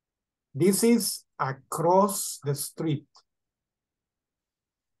 This is across the street.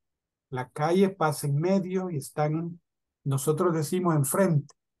 La calle pasa en medio y están, nosotros decimos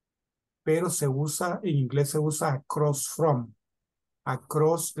enfrente, pero se usa, en inglés se usa across from,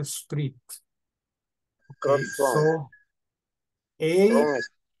 across the street. Okay, so A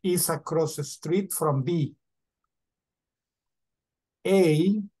is across the street from B.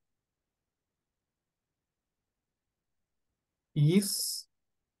 A is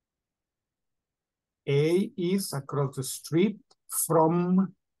across the street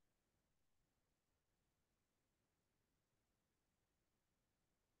from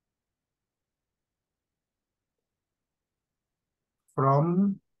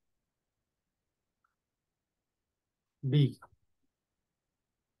B.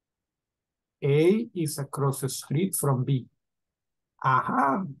 A is across the street from B.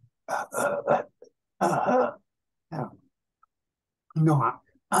 Ajá. Ajá. No.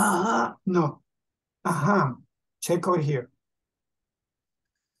 Ajá. No. Ajá. Check over here.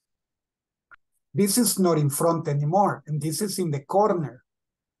 This is not in front anymore, and this is in the corner.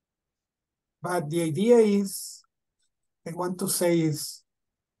 But the idea is, I want to say is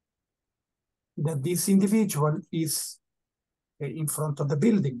that this individual is in front of the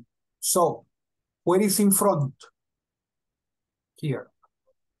building. So, where is in front? Here.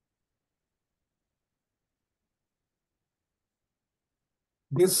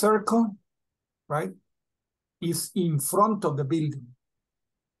 This circle, right, is in front of the building.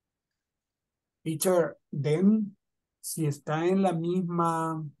 Teacher, then, si está en la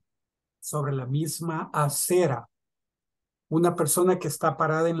misma, sobre la misma acera, una persona que está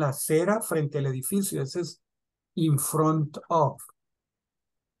parada en la acera frente al edificio, ese es in front of.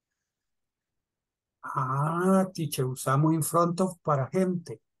 Ah, teacher, usamos in front of para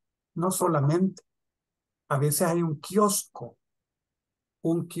gente, no solamente. A veces hay un kiosco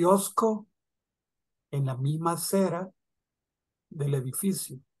en la misma acera del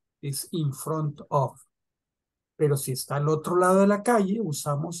edificio, es in front of. Pero si está al otro lado de la calle,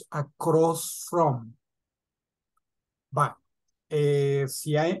 usamos across from. Va.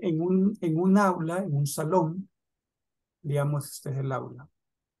 Si hay en un aula, en un salón, digamos, este es el aula.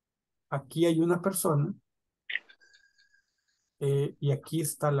 Aquí hay una persona y aquí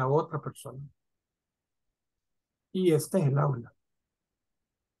está la otra persona. Y este es el aula.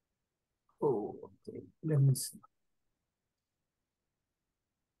 Oh, okay. Let me see.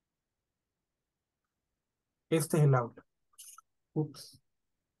 Este es el aula. Oops.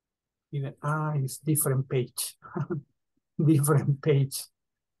 It's different page. Different page.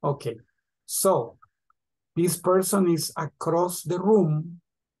 Okay. So, this person is across the room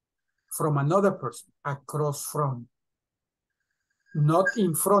from another person. Across from. Not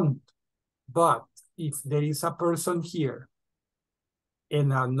in front. But if there is a person here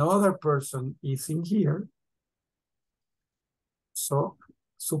and another person is in here, so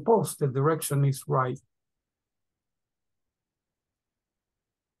suppose the direction is right.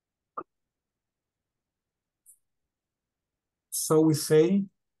 So we say,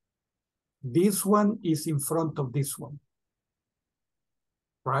 this one is in front of this one,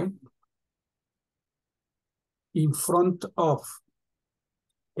 right? In front of,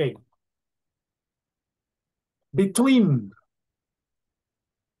 okay. Between,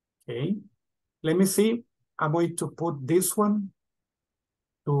 okay. Let me see, I'm going to put this one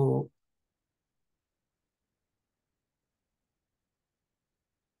to,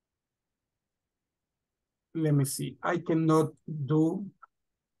 let me see, I cannot do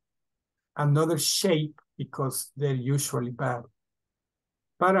another shape because they're usually bad.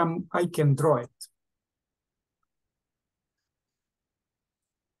 But I can draw it.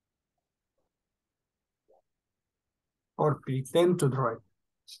 Or pretend to draw it.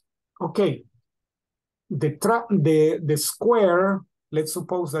 Okay. The square, let's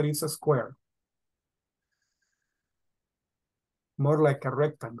suppose that it's a square. More like a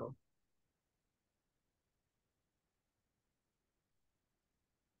rectangle.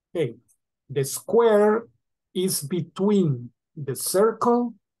 Okay. The square is between the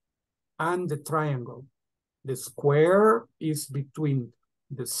circle and the triangle. The square is between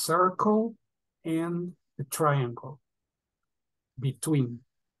the circle and the triangle. Between.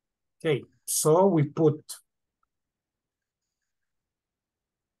 Okay, so we put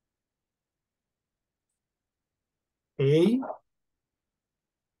A,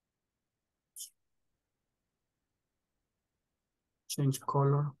 change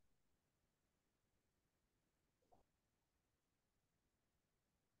color.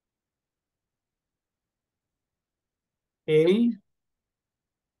 A,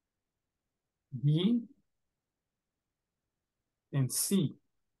 B, and C.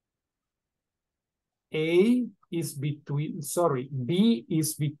 A is between, sorry, B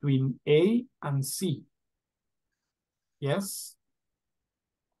is between A and C. Yes?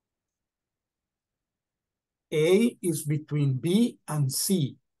 A is between B and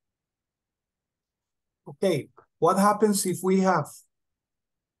C. Okay, what happens if we have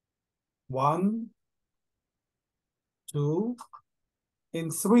 1, 2,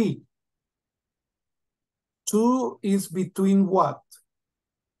 and 3? 2 is between what?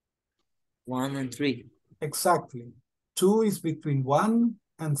 1 and 3. Exactly. 2 is between 1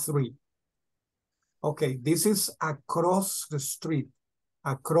 and 3. Okay, this is across the street,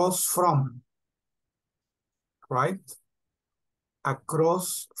 across from, right?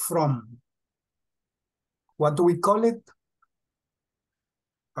 Across from. What do we call it?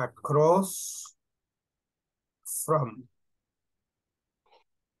 Across from.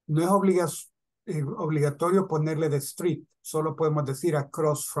 No es obligatorio ponerle the street, solo podemos decir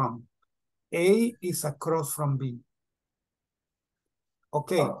across from. A is across from B.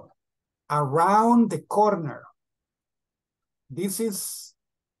 Okay, around the corner. This is,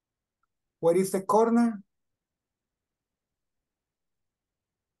 where is the corner?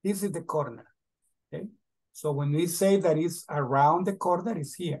 This is the corner, okay? So when we say that it's around the corner,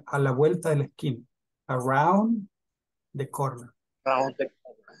 it's here, a la vuelta de la esquina. Around the corner. Around the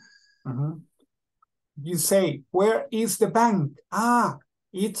corner. You say, where is the bank? Ah,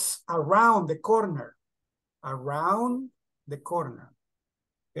 it's around the corner. Around the corner.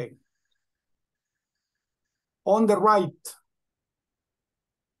 Okay. On the right.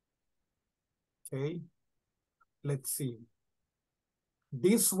 Okay. Let's see.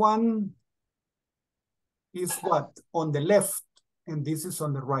 This one is what? On the left, and this is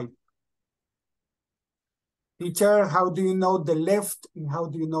on the right. Teacher, how do you know the left and how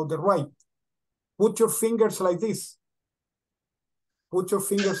do you know the right? Put your fingers like this. Put your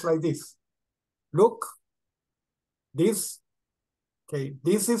fingers like this. Look. This, okay,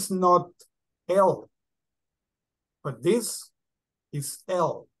 this is not L, but this is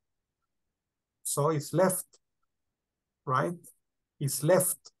L. So it's left, right? It's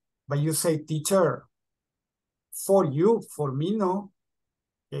left. But you say, teacher, for you, for me, no.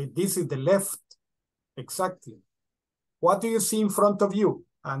 Okay, this is the left. Exactly. What do you see in front of you?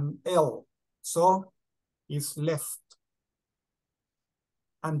 An L. So it's left.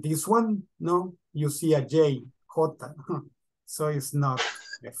 And this one, no, you see a J, J. So it's not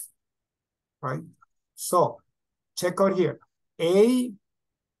left, right? So check out here. A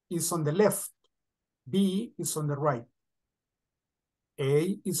is on the left. B is on the right.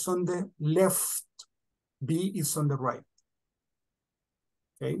 A is on the left. B is on the right.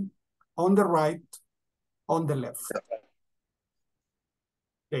 Okay. On the right, on the left.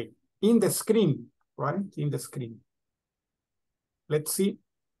 Okay. In the screen, right? In the screen. Let's see.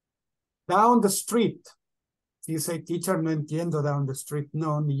 Down the street. Si dice, teacher, no entiendo down the street.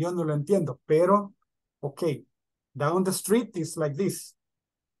 No, ni yo no lo entiendo. Pero, okay. Down the street is like this.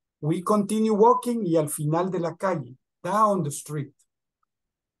 We continue walking y al final de la calle. Down the street.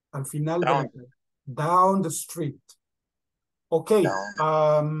 Al final de la calle. Down the street. Okay.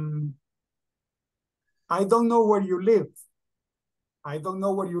 I don't know where you live. I don't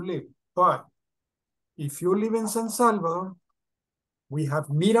know where you live. But if you live in San Salvador, we have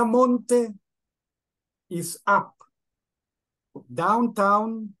Miramonte is up.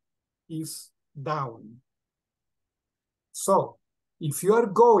 Downtown is down. So, if you are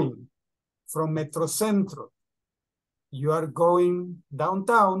going from Metrocentro, you are going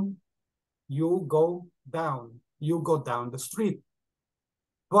downtown, you go down. You go down the street.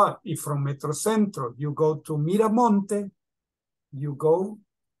 But if from Metrocentro you go to Miramonte, you go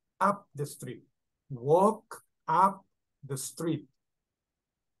up the street. Walk up the street.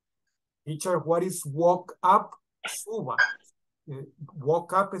 Teacher, what is walk up? Suba.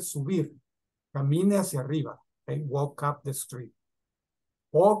 Walk up es subir. Camine hacia arriba. Okay? Walk up the street.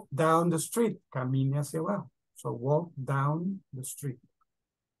 Walk down the street. Camine hacia abajo. So walk down the street.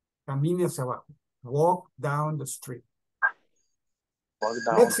 Camine hacia abajo. Walk down the street. Walk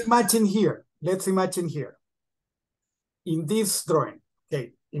down. Let's imagine here. Let's imagine here. In this drawing.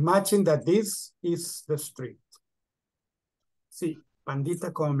 Okay. Imagine that this is the street. See,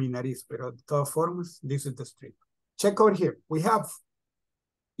 pandita como mi nariz, pero de todas formas, this is the street. Check over here. We have,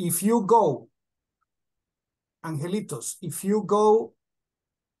 if you go, Angelitos, if you go,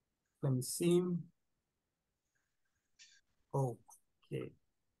 let me see. Okay.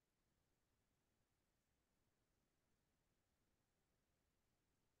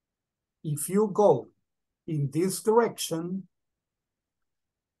 If you go in this direction,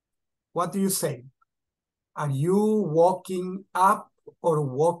 what do you say? Are you walking up or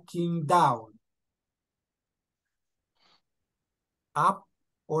walking down? Up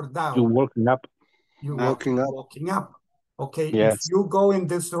or down? You're walking up. You're Walking up. walking up. Okay, Yes. if you go in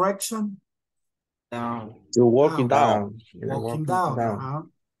this direction, Down. You're walking down. You're walking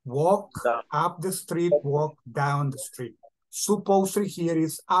down. Walk Down. up the street, walk down the street. Supposedly here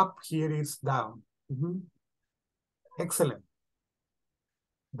is up, here is down. Mhm. Excellent.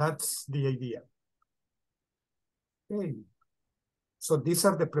 That's the idea. Okay. So these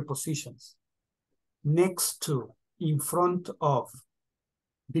are the prepositions. Next to, in front of,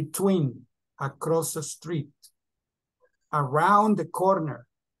 between, across the street, around the corner,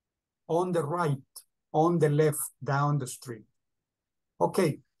 on the right, on the left, down the street.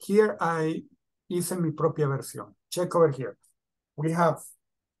 Okay, here I hice mi propia versión. Check over here. We have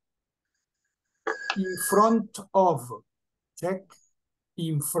in front of, check,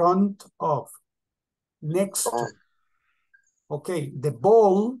 in front of, next to. Okay, the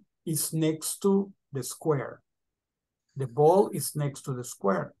ball is next to the square. The ball is next to the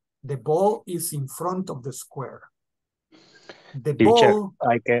square. The ball is in front of the square. The Teacher, ball,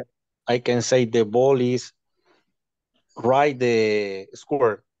 I can say the ball is right the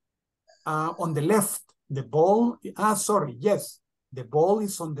square. on the left, the ball, sorry, yes. The ball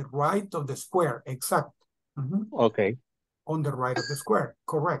is on the right of the square, exact. Okay. On the right of the square,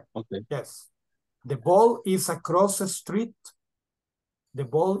 correct. Okay. Yes. The ball is across the street. The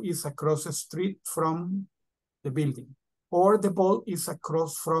ball is across the street from the building. Or the ball is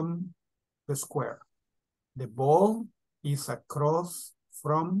across from the square. The ball is across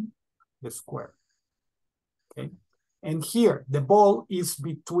from the square. Okay. And here, the ball is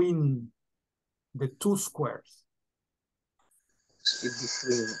between the two squares.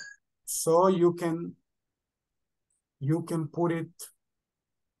 So you can put it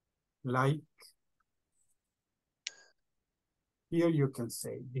like, here you can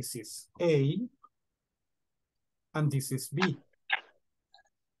say this is A and this is B.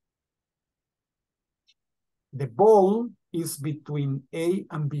 The ball is between A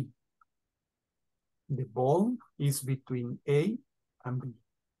and B. The ball is between A and B.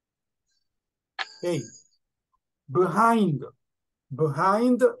 Okay. Behind.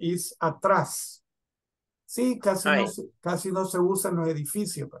 Behind is atrás. Sí, casi no se usa en los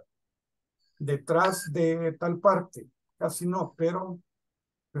edificios. Detrás de tal parte. Casi no, pero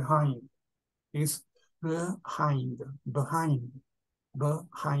behind is behind, behind,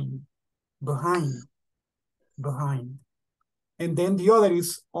 behind, behind, behind. And then the other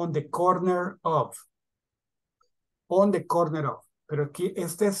is on the corner of. On the corner of. Pero aquí,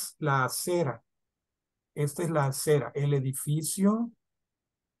 esta es la acera. Esta es la acera. El edificio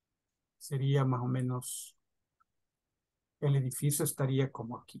sería más o menos, el edificio estaría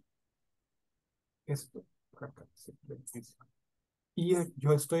como aquí. Esto, por acá, el edificio. Y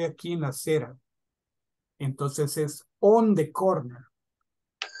yo estoy aquí en la acera. Entonces es on the corner.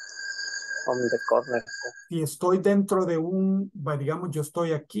 On the corner. Si estoy dentro de digamos, yo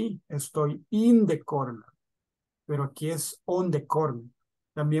estoy aquí, estoy in the corner. Pero aquí es on the corner.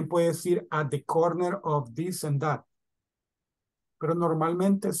 También puede decir at the corner of this and that. Pero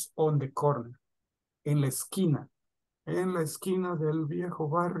normalmente es on the corner. En la esquina. En la esquina del viejo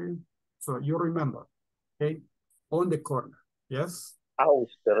barrio. So you remember. Okay. On the corner. Yes. Out,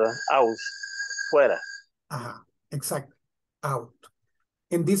 ¿verdad? Out. Fuera. Ajá. Exactly. Out.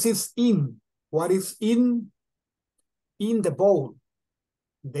 And this is in. What is in? In the bowl.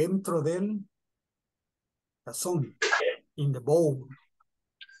 Dentro del tazón. In the bowl.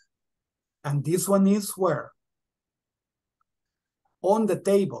 And this one is where? On the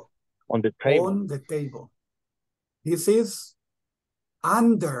table. On the table. On the table. This is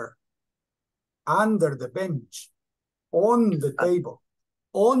under the bench. On the table.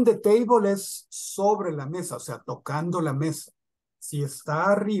 On the table es sobre la mesa, o sea, tocando la mesa. Si está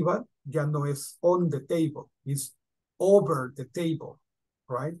arriba, ya no es on the table. It's over the table,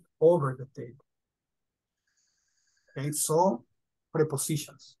 right? Over the table. Okay, so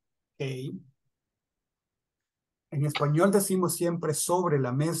prepositions. Okay. En español decimos siempre sobre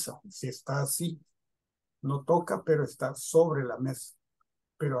la mesa, si está así. No toca, pero está sobre la mesa.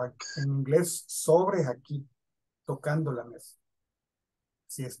 Pero en inglés, sobre es aquí, tocando la mesa.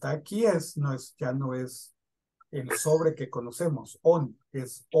 Si está aquí ya no es el sobre que conocemos. On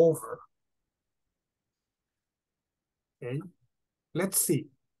es over. Okay. Let's see.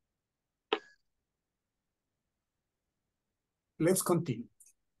 Let's continue.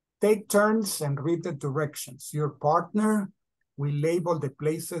 Take turns and read the directions. Your partner will label the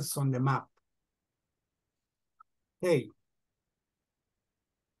places on the map. Okay.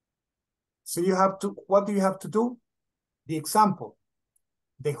 So what do you have to do? The example.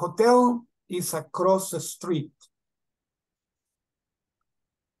 The hotel is across the street.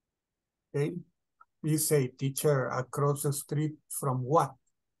 Okay. You say, teacher, across the street from what?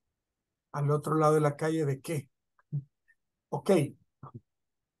 Al otro lado de la calle de qué? Okay.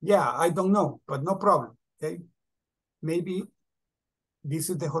 Yeah, I don't know, but no problem. Okay. Maybe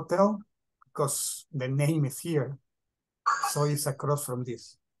this is the hotel because the name is here. So it's across from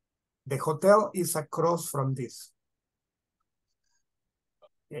this. The hotel is across from this.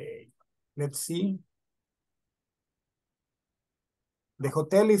 Okay. Let's see. The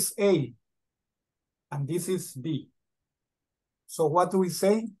hotel is A, and this is B. So what do we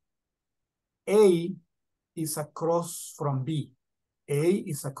say? A is across from B. A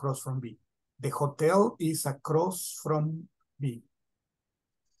is across from B. The hotel is across from B.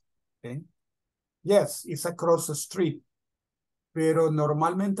 Okay. Yes, it's across the street. Pero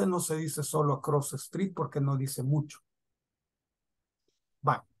normalmente no se dice solo across the street porque no dice mucho.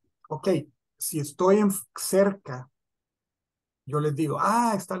 Va. Ok. Si estoy cerca, yo les digo,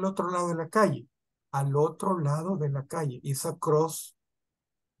 está al otro lado de la calle. Al otro lado de la calle. It's across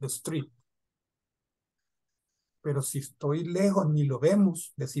the street. Pero si estoy lejos, ni lo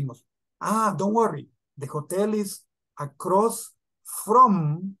vemos, decimos, don't worry. The hotel is across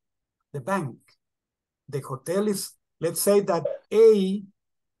from the bank. The hotel is, let's say that A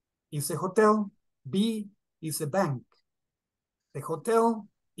is a hotel, B is a bank. The hotel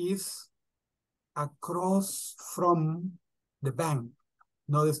is across from the bank.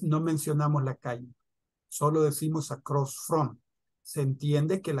 No mencionamos la calle. Solo decimos across from. Se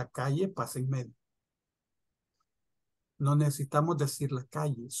entiende que la calle pasa en medio. No necesitamos decir la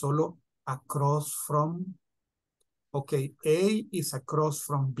calle, solo across from. Okay, A is across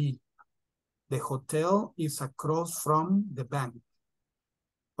from B. The hotel is across from the bank.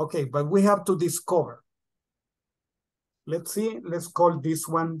 Okay, but we have to discover. Let's see, let's call this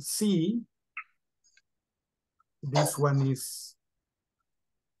one C. This one is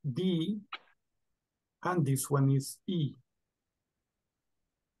D. And this one is E.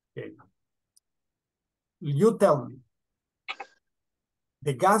 Okay. You tell me.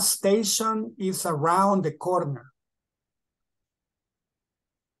 The gas station is around the corner.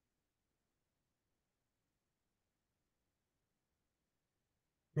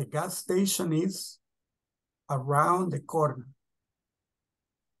 The gas station is around the corner.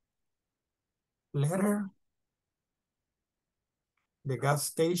 Letter. The gas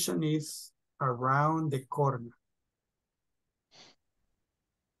station is around the corner.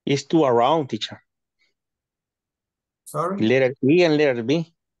 It's two around, teacher. Sorry? Letter E and letter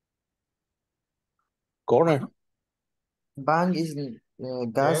B. Corner. Bank is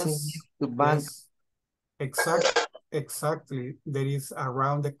gas is Yes, to bank. yes. Exactly. There is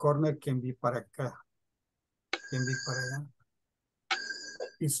around the corner, can be para acá. Can be para allá.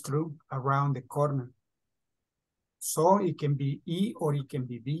 It's true, around the corner. So it can be E or it can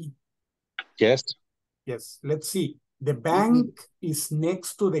be B. Yes. Yes, let's see. The bank is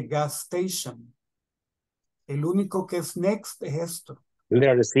next to the gas station. El único que es next es esto.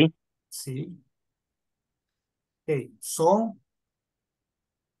 Letter C. Sí. Okay, so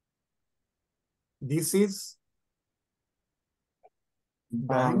this is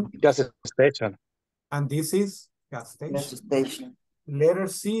bank. Gas station. And this is gas station. Gas station. Letter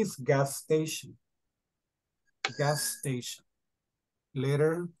C is gas station. Gas station.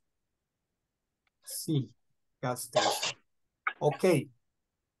 Letter C, gas station. Okay.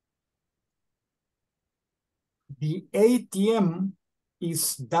 The ATM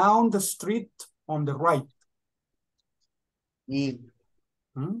is down the street on the right. E.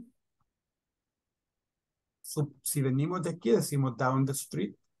 Si venimos de aquí, decimos down the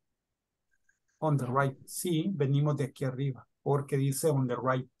street. On the right. Sí, venimos de aquí arriba. Porque dice on the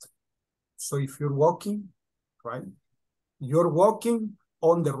right. So if you're walking, right? You're walking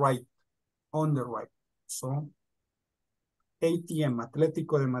on the right. On the right. So, ATM,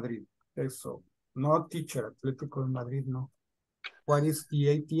 Atlético de Madrid. Eso. No, teacher, Atlético de Madrid, no. What is the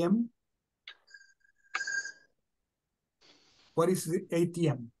ATM? What is the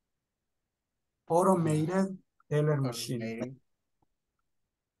ATM? Automated teller machine.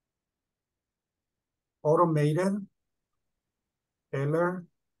 Automated Teller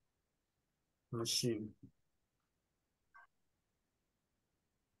machine.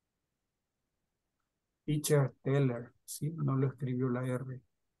 Teacher teller. Sí, no lo escribió la R.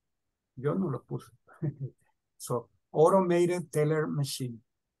 Yo no lo puse. So, automated teller machine.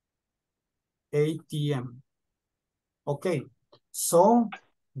 ATM. Okay. So,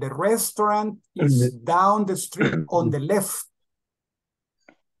 the restaurant is down the street on the left.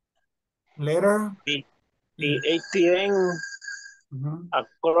 Letter. The ATM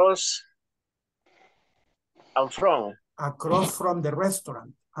across and from. Across from the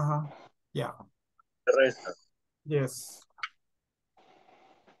restaurant. Yeah. The restaurant. Yes.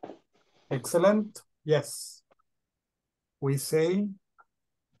 Excellent. Yes. We say.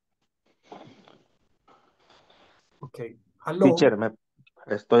 Okay. Hello. Teacher,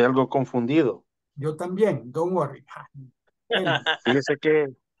 estoy algo confundido. Yo también. Don't worry. Fíjese que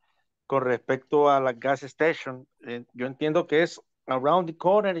con respecto a la gas station, yo entiendo que es around the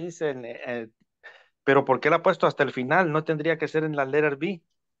corner, dicen, pero ¿por qué la ha puesto hasta el final? ¿No tendría que ser en la letter B?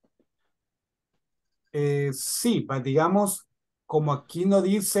 Sí, digamos, como aquí no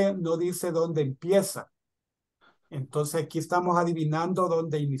dice dónde empieza. Entonces aquí estamos adivinando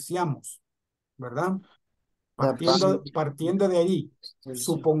dónde iniciamos, ¿verdad? Partiendo de ahí.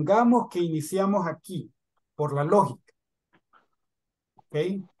 Supongamos que iniciamos aquí, por la lógica. ¿Ok?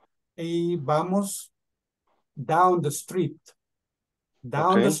 Y vamos down the street.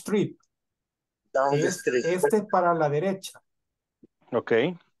 Down the street. Down the street. Este es para la derecha. Ok.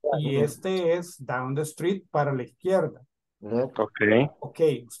 Y este es down the street para la izquierda. Ok. Ok,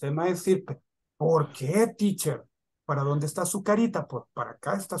 usted me va a decir, ¿por qué, teacher? ¿Para dónde está su carita? Pues para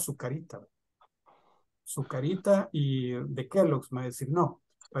acá está su carita. Su carita y de Kellogg's me va a decir, no.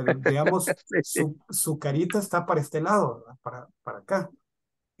 Pero digamos, su carita está para este lado, ¿verdad? Para acá.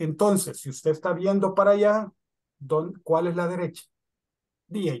 Entonces, si usted está viendo para allá, ¿cuál es la derecha?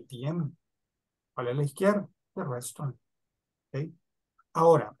 The ATM. ¿Cuál es la izquierda? The restaurant. ¿Okay?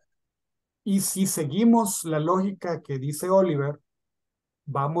 Ahora, y si seguimos la lógica que dice Oliver,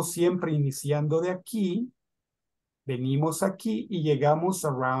 vamos siempre iniciando de aquí, venimos aquí y llegamos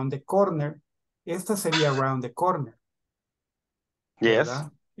around the corner. Esta sería around the corner.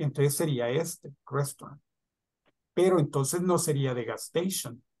 ¿Verdad? Yes. Entonces sería este, restaurant. Pero entonces no sería de gas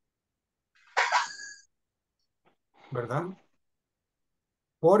station. ¿Verdad?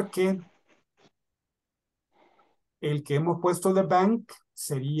 Porque el que hemos puesto de bank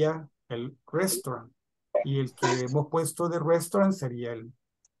sería el restaurant. Y el que hemos puesto de restaurant sería el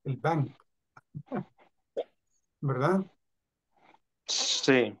bank. ¿Verdad?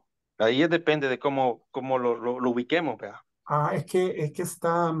 Sí. Ahí depende de cómo lo ubiquemos, ¿verdad? Es que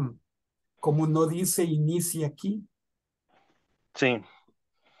está, como no dice inicia aquí. Sí.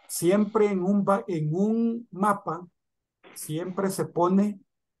 Siempre en un mapa, siempre se pone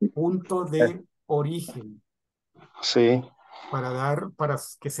punto de origen. Sí. Para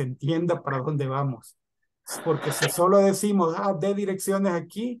que se entienda para dónde vamos. Porque si solo decimos, de direcciones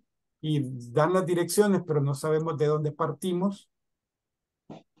aquí, y dan las direcciones, pero no sabemos de dónde partimos,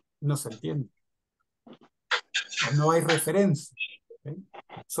 no se entiende. No hay referencia. Okay?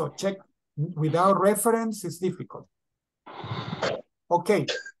 So check. Without reference, it's difficult. Okay,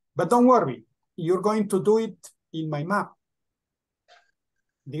 but don't worry. You're going to do it in my map.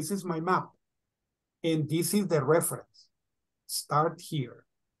 This is my map. And this is the reference. Start here.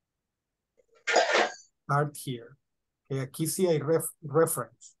 Start here. Okay, aquí sí hay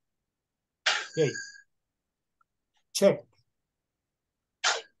reference. Okay. Check.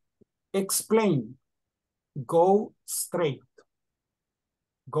 Explain. Go straight.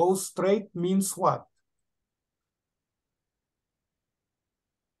 Go straight means what?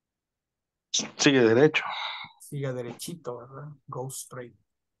 Sigue derecho. Siga derechito, ¿verdad? Go straight.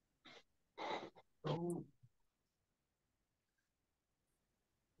 Go.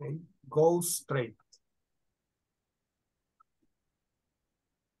 Okay. Go straight.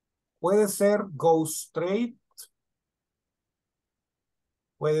 Puede ser go straight.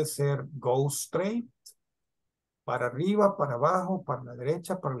 Puede ser go straight. Para arriba, para abajo, para la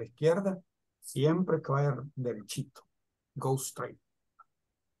derecha, para la izquierda. Siempre que vaya derechito. Go straight.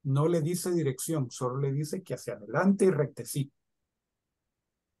 No le dice dirección, solo le dice que hacia adelante y rectecito.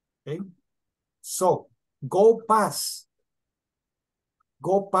 Okay. So, go past.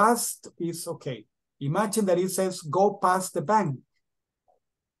 Go past is okay. Imagine that it says go past the bank.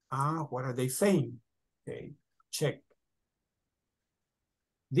 What are they saying? Okay, check.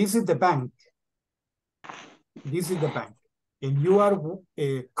 This is the bank. This is the bank. And you are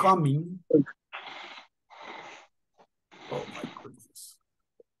coming. Oh my goodness.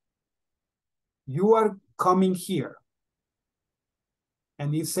 You are coming here.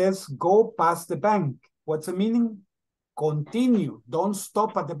 And it says, go past the bank. What's the meaning? Continue. Don't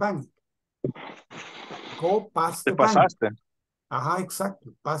stop at the bank. Go past Te the bank. pasaste. Ajá,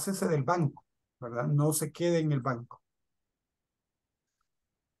 exacto. Pásese del banco, ¿verdad? No se quede en el banco.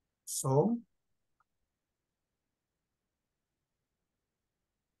 So,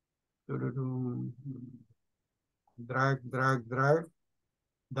 drag, drag, drag.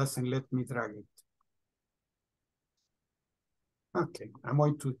 Doesn't let me drag it. Okay, I'm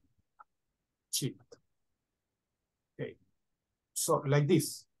going to cheat. Okay, so like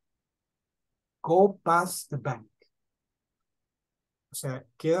this. Go past the bank. O sea,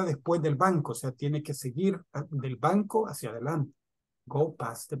 queda después del banco. O sea, tiene que seguir del banco hacia adelante. Go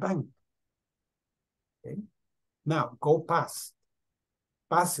past the bank. Okay. Now, go past.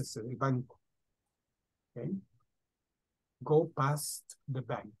 Pásese del banco. Okay. Go past the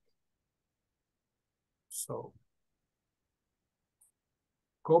bank. So,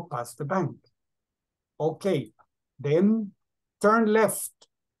 go past the bank. Okay. Then, turn left.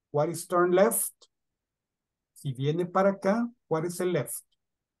 What is turn left? Si viene para acá, what is the left?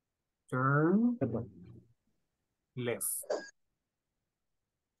 Turn left.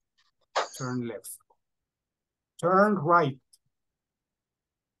 Turn left. Turn right.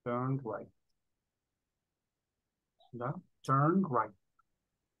 Turn right. ¿Da? Turn right.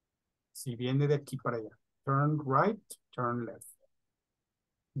 Si viene de aquí para allá. Turn right, turn left.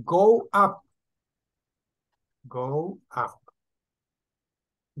 Go up. Go up.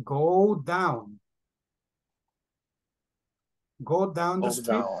 Go down. Go down the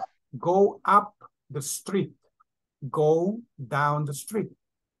street. Go up the street. Go down the street.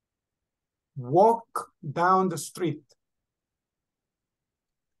 Walk down the street.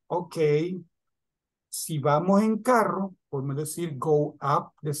 Ok. Si vamos en carro, podemos decir go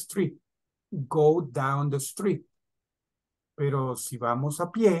up the street. Go down the street. Pero si vamos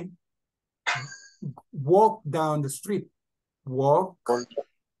a pie, walk down the street. Walk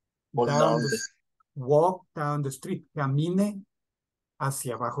down the street. Camine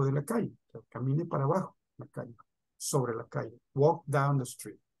hacia abajo de la calle. O sea, camine para abajo de la calle. Sobre la calle. Walk down the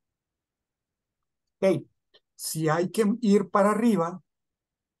street. Ok. Si hay que ir para arriba,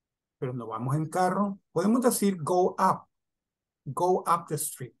 pero no vamos en carro, podemos decir go up. Go up the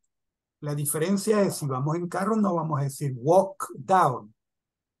street. La diferencia es si vamos en carro, no vamos a decir walk down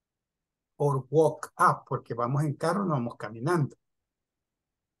o walk up, porque vamos en carro, no vamos caminando.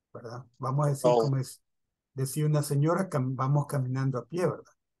 ¿Verdad? Vamos a decir como es decir una señora, vamos caminando a pie,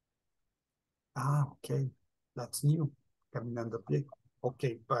 ¿verdad? Ah, ok. That's new. Caminando a pie. Ok,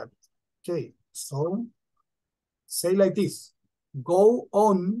 but, ok. So, say like this. Go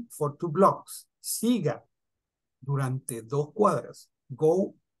on for 2 blocks. Siga durante 2 cuadras.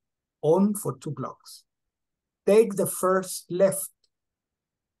 Go on for 2 blocks. Take the first left.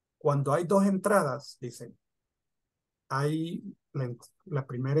 Cuando hay 2 entradas, dicen. Hay la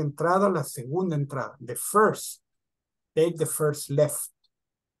primera entrada, la segunda entrada. The first. Take the first left.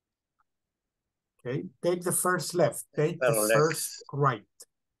 Okay. Take the first left. Take the first right.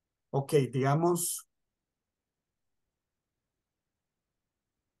 Ok, digamos.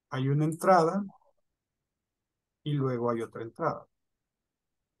 Hay una entrada. Y luego hay otra entrada.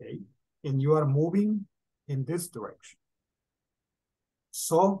 Okay. And you are moving in this direction.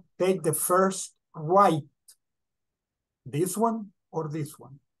 So take the first right. This one or this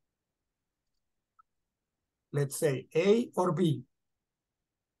one. Let's say A or B.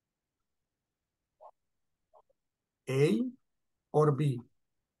 A or B.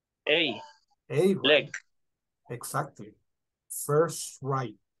 A. A, right. Leg. Exactly. First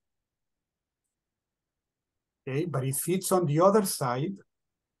right. Okay, but if it's on the other side,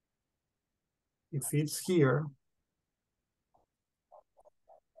 if it's here,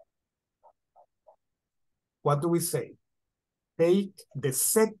 what do we say? Take the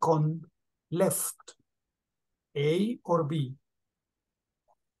second left. A or B?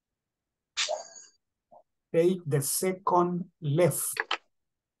 Take the second left.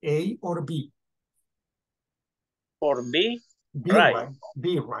 A or B? Or B? B, right.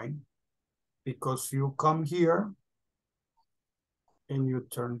 B, right. Because you come here and you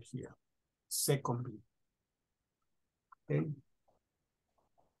turn here. Second B. Okay.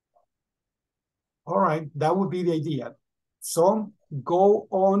 All right, that would be the idea. So go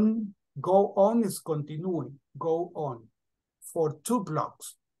on is continuing. Go on for 2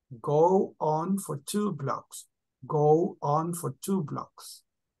 blocks. Go on for 2 blocks. Go on for 2 blocks.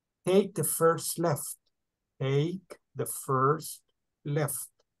 Take the first left. Take the first left.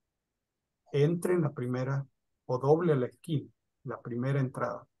 Entre en la primera o doble a la esquina, la primera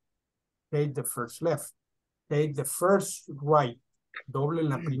entrada. Take the first left. Take the first right. Doble en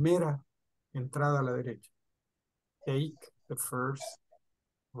la primera entrada a la derecha. Take the first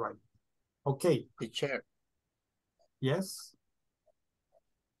right. Okay. Teacher. Yes.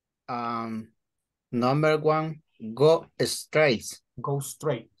 Number one, go straight. Go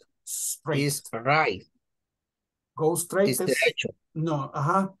straight. Straight. Is right. Go straight Es derecho. No,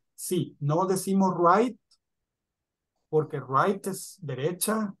 ajá. Sí, no decimos right porque right es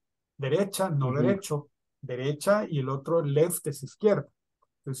derecha, derecha, no derecho, derecha y el otro left es izquierda.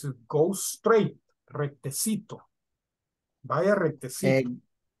 Entonces, go straight, rectecito. Vaya rectecito.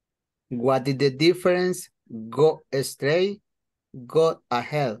 What is the difference? Go straight, go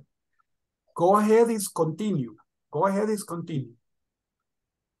ahead. Go ahead is continue. Go ahead is continue.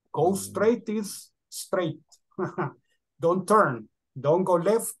 Go straight is straight. Don't turn. Don't go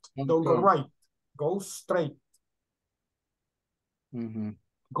left. Don't go right. Go straight.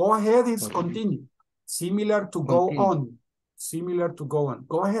 Go ahead is continue. Similar to go on. Similar to go on.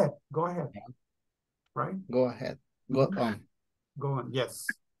 Go ahead. Go ahead. Right? Go ahead. Go on. Go on. Yes.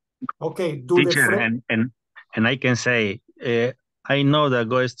 Okay. Teacher, and I can say, I know that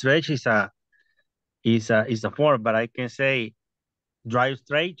go straight is a form, but I can say drive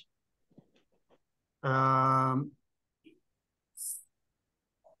straight.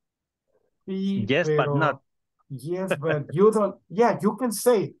 Yes, but not. Yes, but you don't. Yeah, you can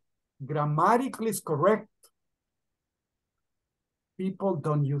say grammatically is correct. People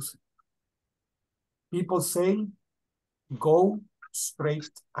don't use it. People say go straight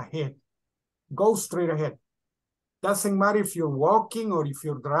ahead. Go straight ahead. Doesn't matter if you're walking or if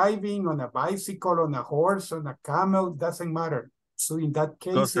you're driving on a bicycle, on a horse, on a camel, doesn't matter. So in that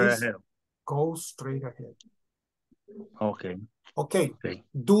case, go straight ahead. Okay. Okay.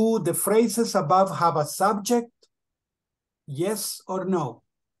 Do the phrases above have a subject? Yes or no?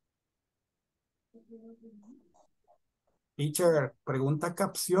 Teacher, pregunta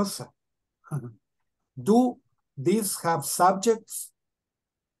capciosa. Do these have subjects?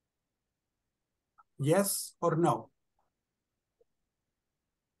 Yes or no?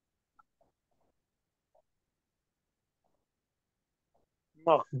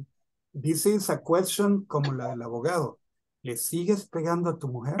 No. This is a question como la del abogado. ¿Le sigues pegando a tu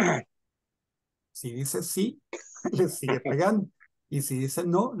mujer? Si dice sí, le sigue pegando. Y si dice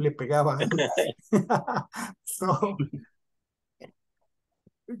no, le pegaba antes. So,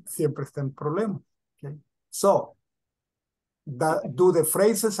 siempre está en problema. Okay. So, do the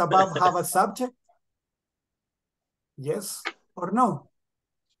phrases above have a subject? Yes or no?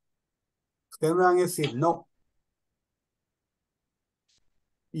 Ustedes me van a decir no.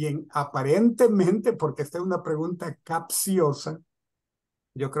 Y aparentemente, porque esta es una pregunta capciosa,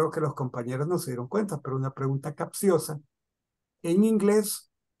 yo creo que los compañeros no se dieron cuenta, pero una pregunta capciosa. En inglés,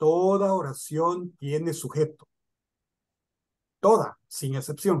 toda oración tiene sujeto. Toda, sin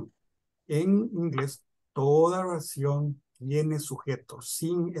excepción. En inglés, toda oración tiene sujeto,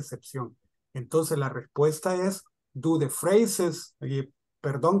 sin excepción. Entonces, la respuesta es, do the phrases,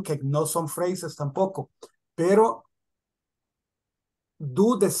 perdón que no son phrases tampoco, pero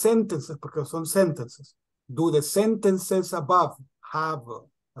do the sentences, porque son sentences. Do the sentences above have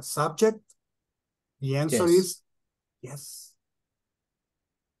a subject? The answer is yes.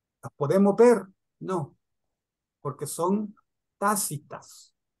 ¿Las podemos ver? No, porque son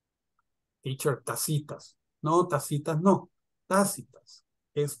tácitas. Teacher, tacitas. No, tacitas no. Tácitas.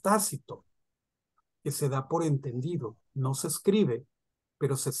 Es tácito. Que se da por entendido. No se escribe,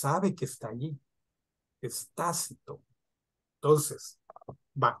 pero se sabe que está allí. Es tácito. Entonces,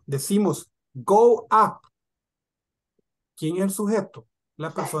 decimos, go up. ¿Quién es el sujeto?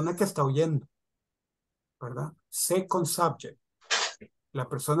 La persona que está oyendo. ¿Verdad? Second subject. La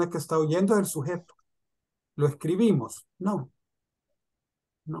persona que está oyendo es el sujeto. ¿Lo escribimos? No.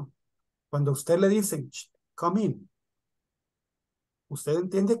 No. Cuando a usted le dicen, come in, usted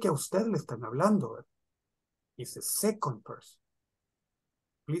entiende que a usted le están hablando, ¿verdad? Dice second person.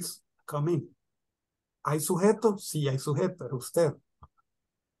 Please come in. ¿Hay sujeto? Sí, hay sujeto, es usted.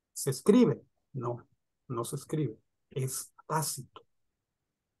 ¿Se escribe? No, no se escribe. Es tácito.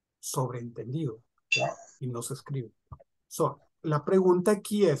 Sobreentendido. ¿verdad? Y no se escribe. So, la pregunta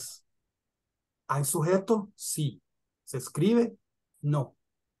aquí es, ¿hay sujeto? Sí. ¿Se escribe? No.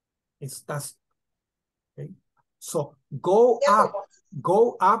 Es tácito. Okay. So, go up.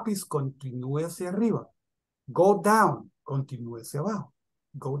 Go up is continúe hacia arriba. Go down, continúe hacia abajo.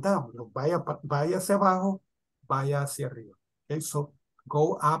 Go down, vaya hacia abajo, vaya hacia arriba. Okay, so,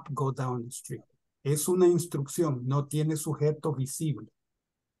 go up, go down the street. Es una instrucción, no tiene sujeto visible.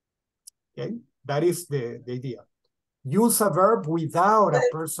 Okay, that is the idea. Use a verb without a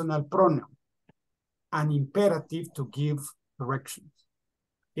personal pronoun. An imperative to give directions.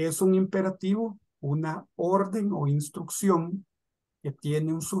 Es un imperativo, una orden o instrucción que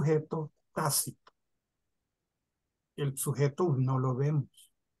tiene un sujeto tácito. El sujeto no lo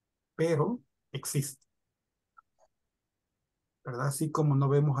vemos, pero existe. ¿Verdad? Así como no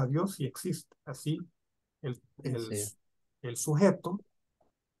vemos a Dios, sí existe. Así el sujeto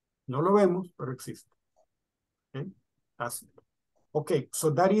no lo vemos, pero existe. Okay? Tácito. Okay, so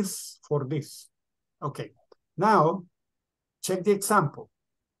that is for this. Okay, now check the example.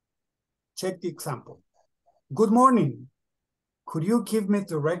 Check the example. Good morning. Could you give me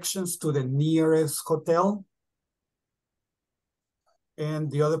directions to the nearest hotel?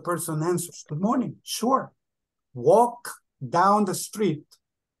 And the other person answers, good morning, sure. Walk down the street.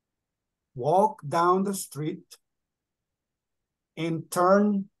 Walk down the street and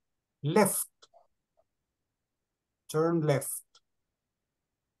turn left. Turn left.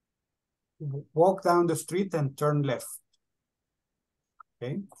 Walk down the street and turn left.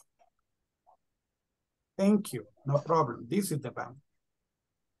 Okay. Thank you. No problem. This is the bank.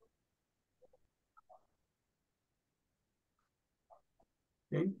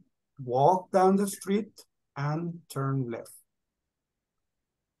 Okay. Walk down the street and turn left.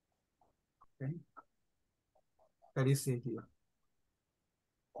 Okay. That is it here.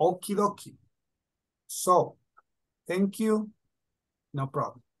 Okie dokie. So, thank you. No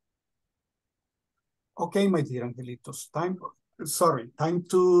problem. Okay, my dear angelitos, time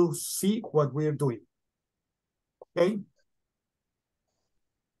to see what we're doing. Okay.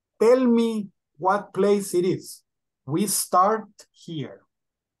 Tell me what place it is. We start here.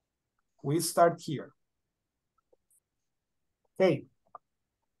 We start here. Okay.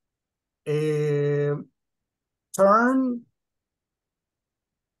 Turn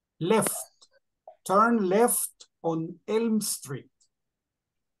left. Turn left on Elm Street.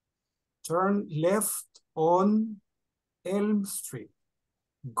 Turn left on Elm Street.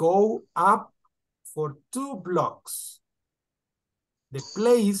 Go up for 2 blocks. The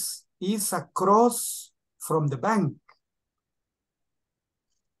place is across from the bank.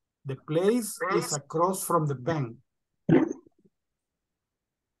 The place is across from the bank.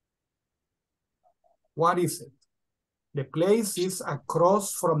 What is it? The place is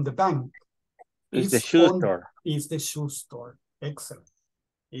across from the bank. It's the shoe store. It's the shoe store. Excellent.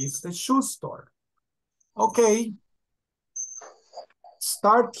 It's the shoe store. Okay.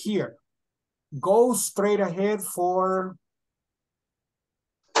 Start here. Go straight ahead for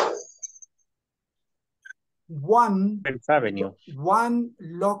First Avenue.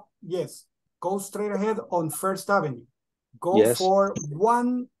 Yes. Go straight ahead on First Avenue. Go for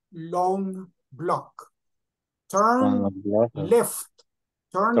 1 long block. Turn left.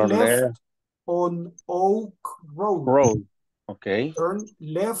 Turn left on Oak Road. Okay. Turn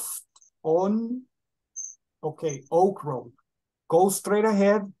left on, Oak Road. Go straight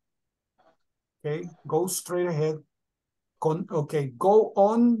ahead. Okay, go straight ahead. Go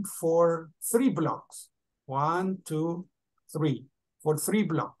on for 3 blocks. 1, 2, 3. For 3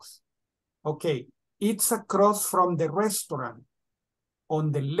 blocks. Okay, it's across from the restaurant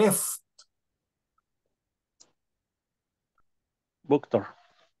on the left. Bookstore.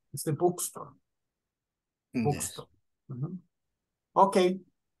 It's the bookstore. Bookstore. Yes. Okay,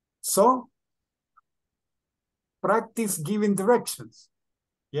 so practice giving directions.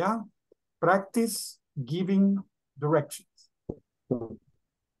 Yeah, practice giving directions.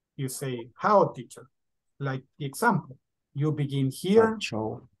 You say, how, teacher? Like the example. You begin here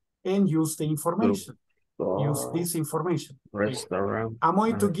and use the information. Use this information. Restaurant. I'm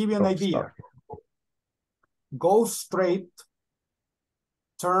going to give you an idea. Go straight,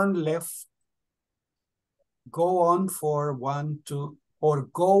 turn left, go on for 1, 2, or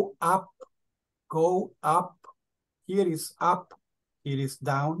go up. Here is up, here is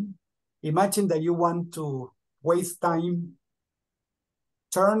down. Imagine that you want to waste time.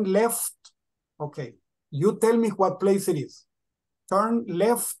 Turn left. Okay, you tell me what place it is. Turn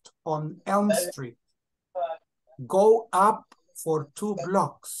left on Elm Street. Go up for 2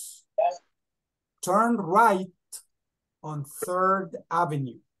 blocks. Turn right on 3rd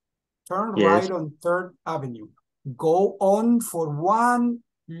Avenue. Turn right on 3rd Avenue. Go on for 1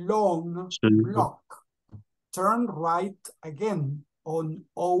 long block. Turn right again on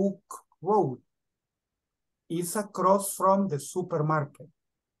Oak Road. It's across from the supermarket.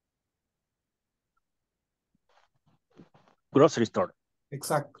 Grocery store.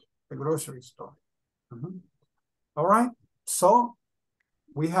 Exactly, the grocery store. All right, so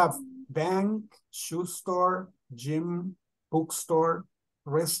we have bank, shoe store, gym, bookstore,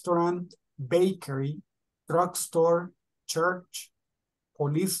 restaurant, bakery, drugstore, church,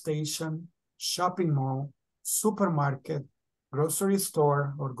 police station, shopping mall, supermarket, grocery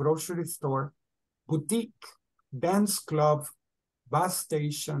store or grocery store, boutique, dance club, bus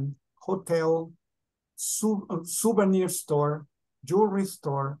station, hotel, souvenir store, jewelry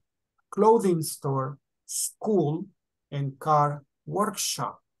store, clothing store, school, and car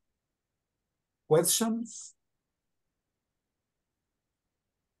workshop. Questions?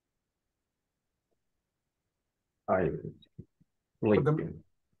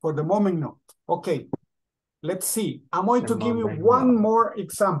 For the moment, no. Okay, let's see. I'm going to give you one more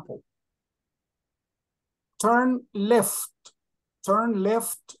example. Turn left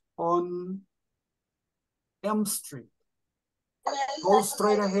on Elm Street. Go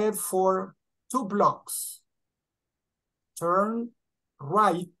straight ahead for 2 blocks. Turn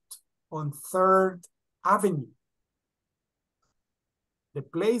right on 3rd Avenue. The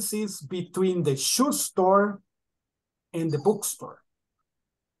place is between the shoe store and the bookstore.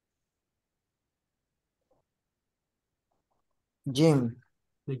 Gym.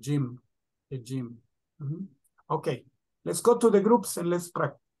 The gym. Mm-hmm. Okay, let's go to the groups and let's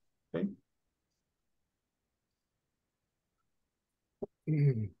practice. Okay.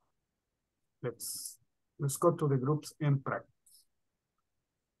 Let's go to the groups and practice.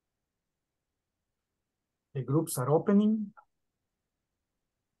 The groups are opening.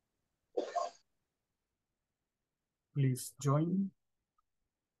 Please join.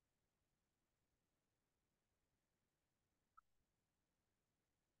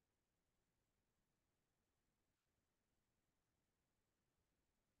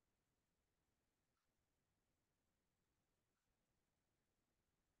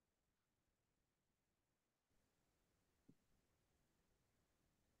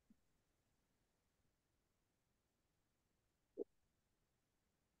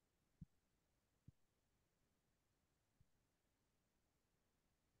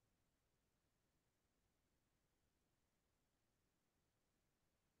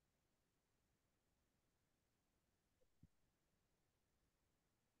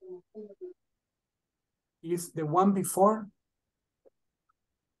 Is the one before?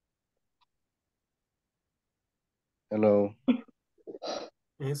 Hello.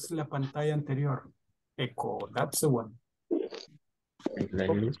 Es la pantalla anterior. Echo, that's the one.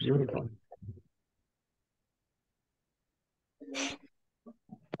 It's beautiful.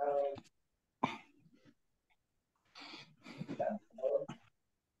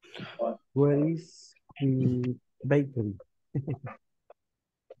 Where is the bakery?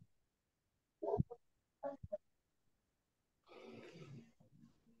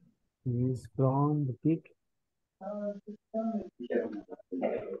 Is from the peak.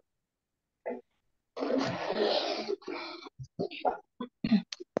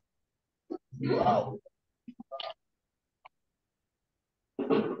 Wow.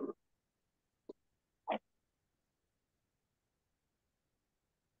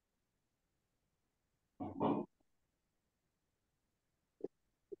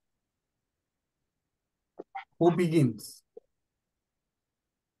 Who begins?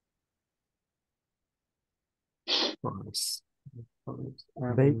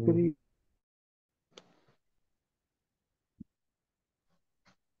 Bakery.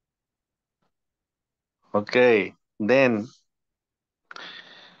 Okay, then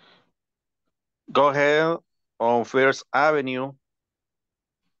go ahead on First Avenue,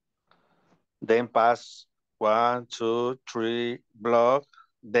 then pass 1, 2, 3 block,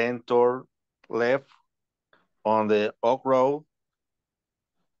 then turn left on the Oak Road,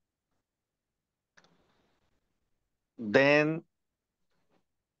 then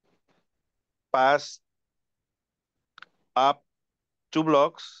pass up 2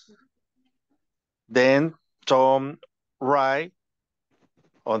 blocks, then turn right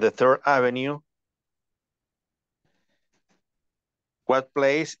on the 3rd Avenue. What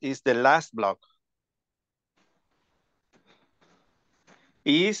place is the last block?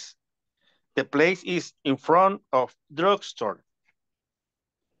 The place is in front of drugstore.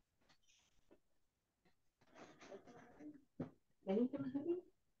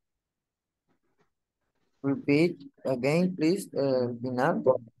 Repeat again, please, Pinar.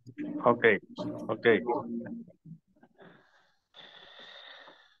 Okay.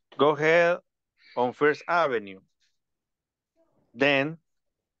 Go ahead on First Avenue. Then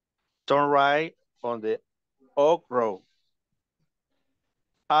turn right on the Oak Road.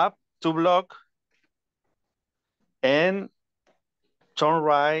 Up 2 blocks and turn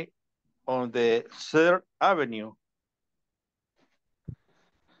right on the 3rd Avenue.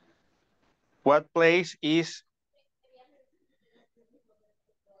 What place is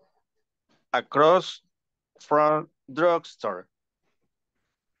across from drugstore?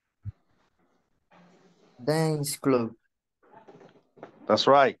 Dance club. That's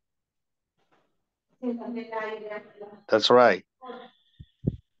right. That's right.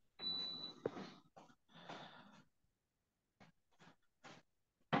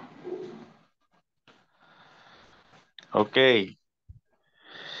 Okay.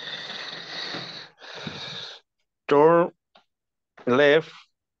 Turn left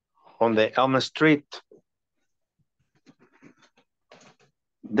on the Elm Street.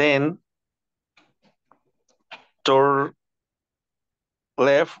 Then turn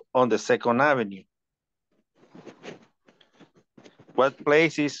left on the Second Avenue. What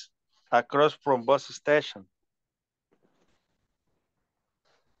place is across from bus station?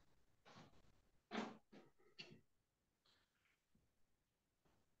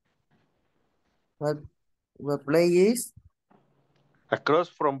 What place is? Across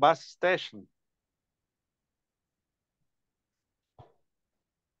from bus station.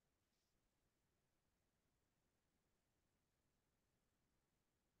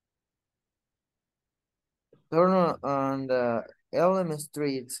 Turn on the Elm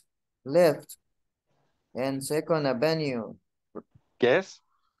Street, left, and Second Avenue. Yes,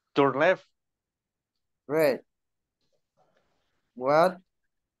 turn left. Right. What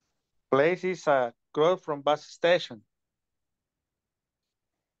Place is across from bus station.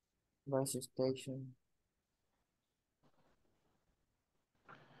 bus station?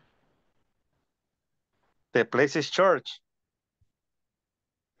 The place is church.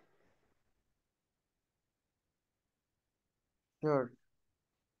 Sure.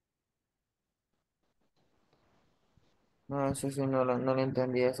 No sé si no le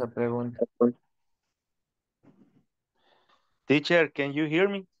entendí esa pregunta. Teacher, can you hear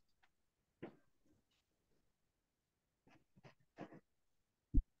me?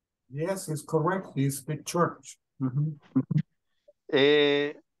 Yes, it's correct. It's the church.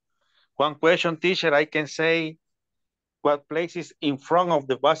 One question, teacher, I can say what place is in front of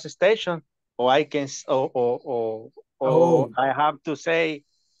the bus station, or I can, or I have to say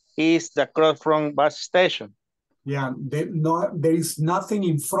is the cross from bus station. Yeah, there is nothing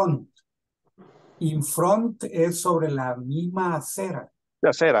in front. In front es sobre la misma acera. La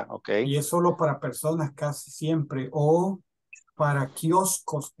acera, ok. Y es solo para personas casi siempre, o para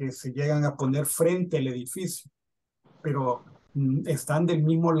kioscos que se llegan a poner frente al edificio, pero están del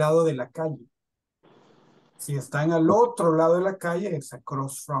mismo lado de la calle. Si están al otro lado de la calle, es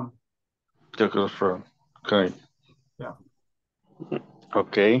across from. Across from, okay. Yeah.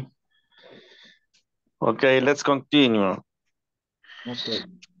 Okay. Okay, let's continue. Okay.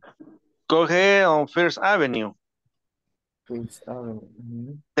 Go ahead on First Avenue. First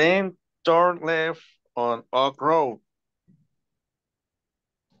Avenue. Then turn left on Oak Road.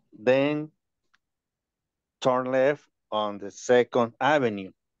 Then turn left on the Second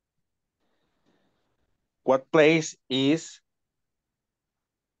Avenue. What place is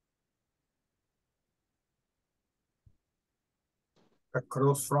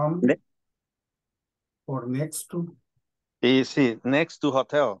Across from or next to? Is it next to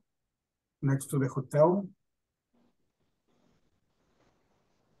hotel? Next to the hotel.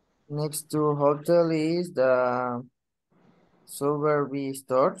 Next to hotel is the souvenir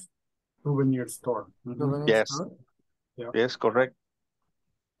store. Souvenir store. Souvenir Yes. store? Yeah. Yes, correct.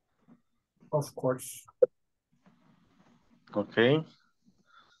 Of course. Okay.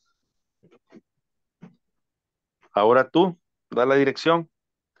 Ahora tú, da la dirección.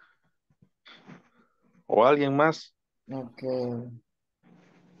 O alguien más. Okay.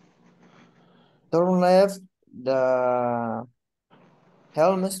 Turn left the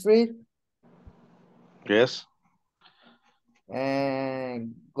Helm Street Yes.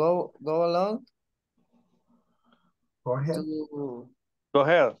 and go along. Go ahead. Go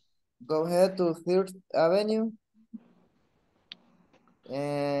ahead. Go ahead to Third Avenue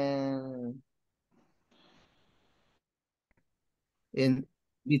and In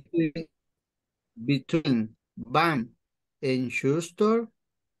between BAM and shoe store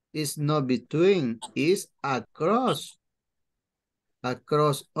is not between, is across.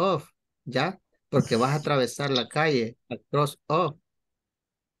 Across of, ¿ya? Porque vas a atravesar la calle. Across of.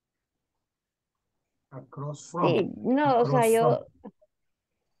 Across from. Sí, no, o sea, yo,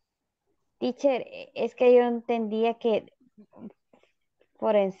 teacher, es que yo entendía que,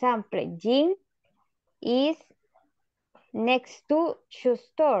 por ejemplo, gym is next to shoe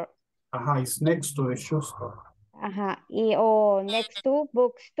store. Ajá, it's next to the shoe store. Ajá, o next to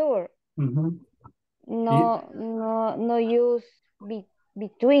bookstore. No use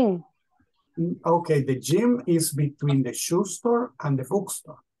between. Okay, the gym is between the shoe store and the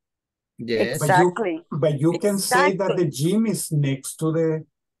bookstore. Yes. Exactly. But you can say that the gym is next to the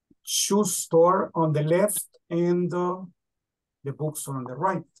shoe store on the left and The books are on the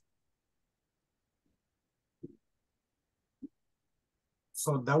right.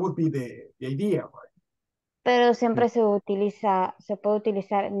 So that would be the idea, right? Pero siempre se puede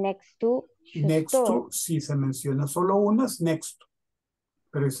utilizar next to, should Next store. to, si se menciona solo una, es next to.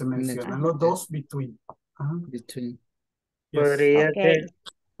 Pero si se mencionan los dos, between. Between. Yes.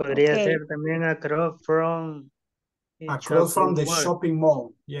 Podría Okay. ser también across from Across from the mall. shopping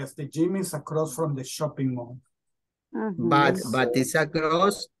mall. Yes, the gym is across from the shopping mall. But it's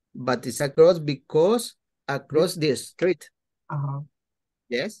across because across the street.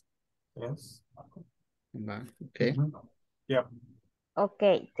 Yes. Yes. Okay. Yeah.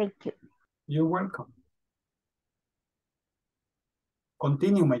 Okay, thank you. You're welcome.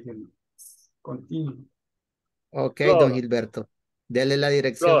 Continue, my dear. Continue. Okay, Flor. don Gilberto. Dele la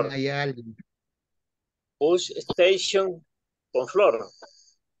dirección Flor. ahí a alguien. Push station con Flor.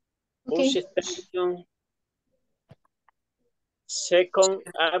 Push station. Second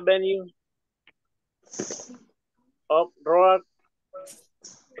Avenue. Up Road.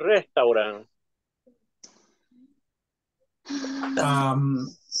 Restaurant.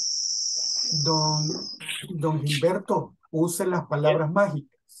 Don Gilberto, use las palabras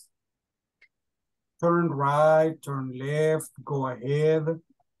mágicas. Turn right, turn left, go ahead,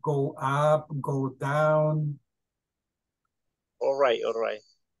 go up, go down. All right, all right.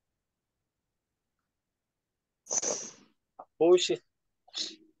 Push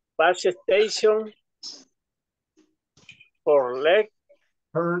station for leg.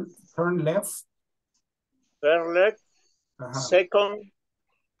 Turn left. Turn left. Second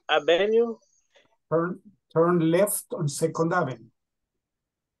Avenue. Turn left on Second Avenue.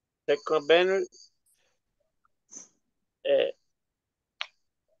 Second Avenue.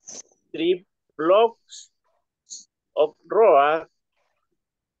 3 blocks of road.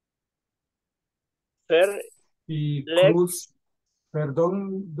 Y cruz,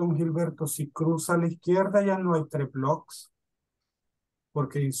 perdón, don Gilberto, si cruza a la izquierda ya no hay 3 blocks.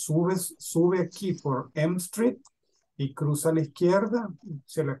 Porque sube aquí por M Street y cruza a la izquierda,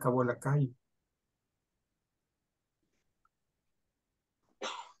 se le acabó la calle.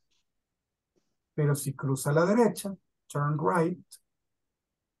 Pero si cruza a la derecha, turn right.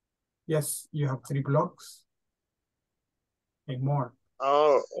 Yes, you have 3 blocks and more.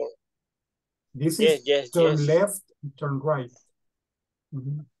 Oh. This is turn left, turn right.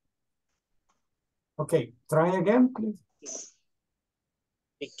 Okay, try again, please.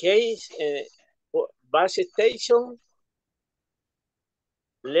 In case bus station,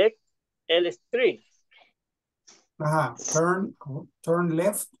 left L Street. Turn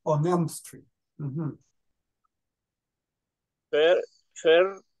left on Elm Street.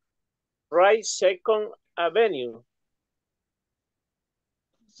 Fair right Second Avenue.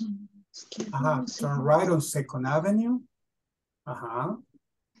 Turn right on Second Avenue.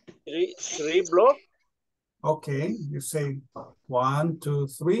 3 blocks. Okay, you say 1, 2,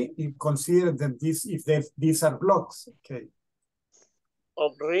 3. You consider that these are blocks. Okay.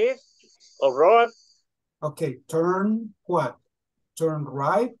 Of road. Okay, turn what? Turn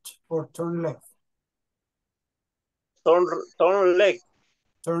right or turn left? Turn left.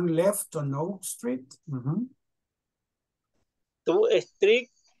 Turn left on Oak Street. 2 Street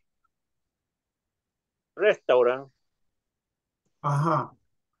Restaurant.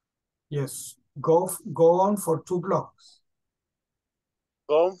 Yes. Go on for 2 blocks.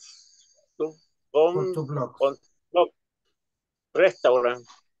 For 2 blocks. Restaurant.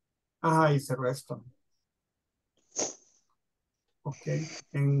 It's a restaurant. Okay.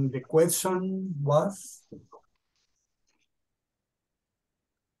 And the question was?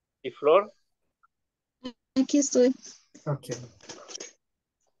 ¿Y Flor? Aquí estoy. Okay.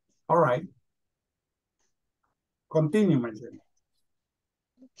 All right. Continue, my dear.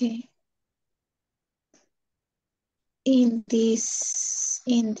 Okay. In the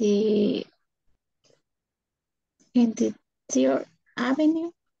Third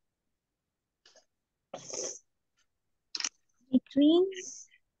Avenue, between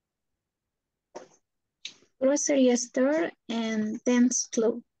grocery store and dance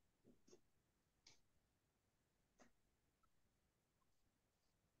club.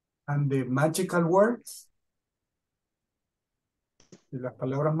 And the magical words. ¿Y las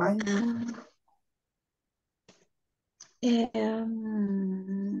palabras mágicas?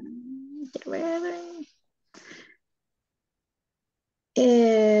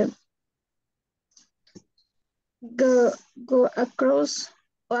 Go across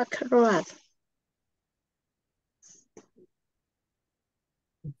Oak Road.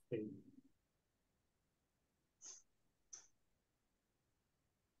 Okay.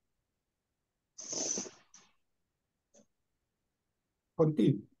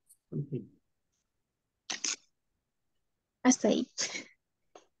 Continue. Continue. Hasta ahí.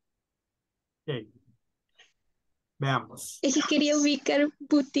 Ok. Veamos. Es que quería ubicar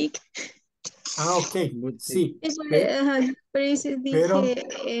boutique. Ah, ok. Sí. Es por eso dije Pero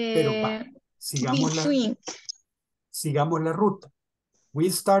sigamos between. sigamos la ruta. We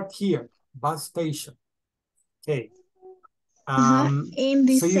start here, bus station. Okay. In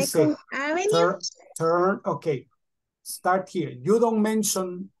the So you say, Second Avenue. turn, okay. Start here. You don't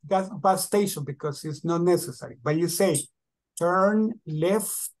mention that bus station because it's not necessary, but you say, turn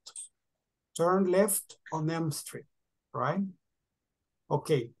left on Elm Street, right?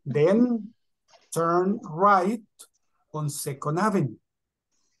 Okay, then turn right on Second Avenue.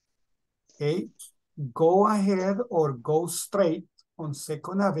 Okay, go ahead or go straight on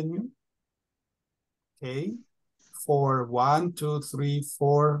Second Avenue. Okay, for 1, 2, 3,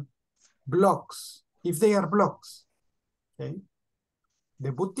 4 blocks, if they are blocks. Okay,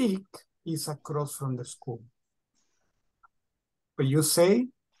 the boutique is across from the school. But you say,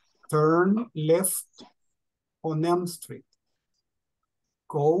 turn left on Elm Street.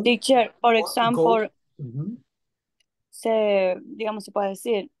 Go. Teacher, for example, Go. digamos, se puede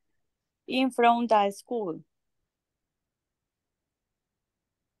decir, in front of the school.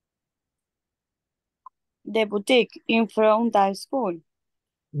 The boutique in front of the school.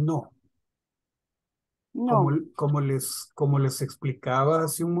 No. No. Como les explicaba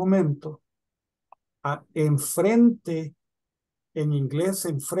hace un momento, enfrente, en inglés,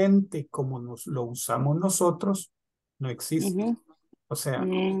 enfrente, como lo usamos nosotros, no existe. O sea,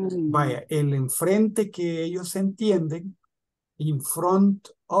 vaya, el enfrente que ellos entienden, in front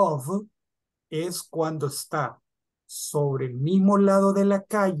of, es cuando está sobre el mismo lado de la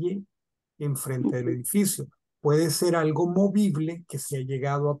calle, enfrente del edificio. Puede ser algo movible que se ha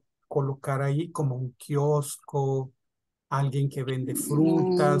llegado a colocar ahí como un kiosco, alguien que vende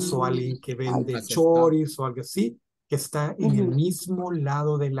frutas o alguien que vende choris o algo así, que está en el mismo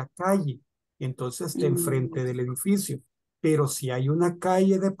lado de la calle. Entonces está enfrente del edificio. Pero si hay una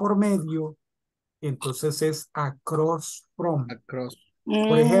calle de por medio, entonces es across from.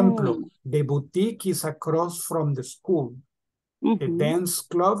 Por ejemplo, the boutique is across from the school. The dance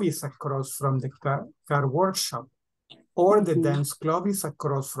club is across from the car workshop. Or the dance club is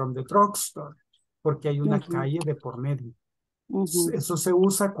across from the drugstore. Porque hay una calle de por medio. Eso se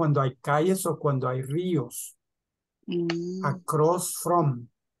usa cuando hay calles o cuando hay ríos. Across from.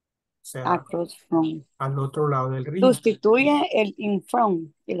 O sea, across from. Al otro lado del río. Sustituye el in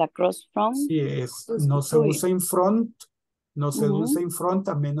front, el across from. Sí, no se usa in front. No se usa in front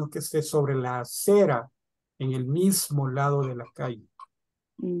a menos que esté sobre la acera en el mismo lado de la calle.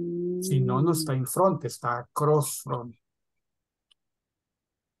 Si no, no está in front, está across from.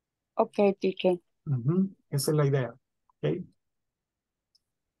 Ok, teacher. Esa es la idea. Okay.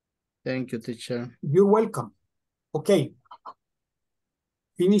 Thank you, teacher. You're welcome. Okay.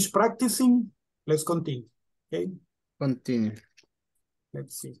 Finish practicing. Let's continue. Okay. Continue.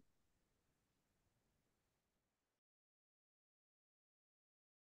 Let's see.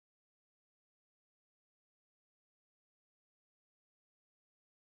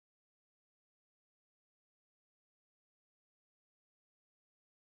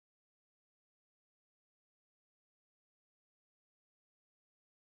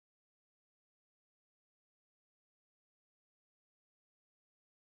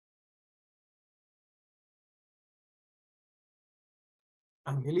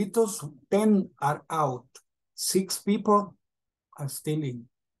 Angelitos, 10 are out. 6 people are still in.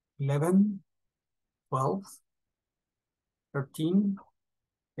 11, 12, 13.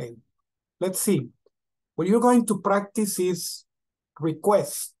 Okay. Let's see. What you're going to practice is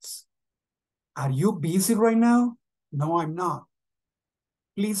requests. Are you busy right now? No, I'm not.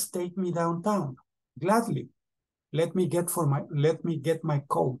 Please take me downtown. Gladly. Let me get my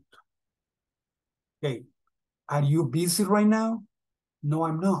coat. Okay. Are you busy right now? No,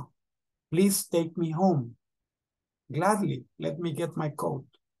 I'm not. Please take me home. Gladly. Let me get my coat.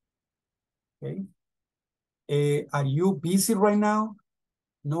 Okay. Are you busy right now?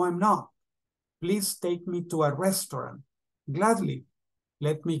 No, I'm not. Please take me to a restaurant. Gladly.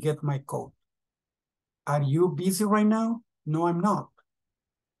 Let me get my coat. Are you busy right now? No, I'm not.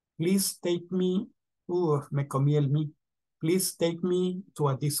 Please take me. Me comí el mi. Please take me to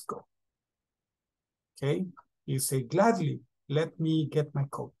a disco. Okay. You say, gladly, let me get my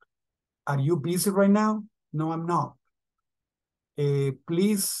coat. Are you busy right now? No, I'm not.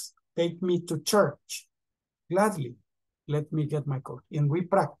 Please take me to church. Gladly, let me get my coat. And we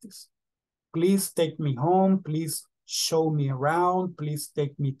practice. Please take me home. Please show me around. Please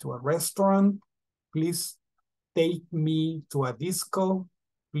take me to a restaurant. Please take me to a disco.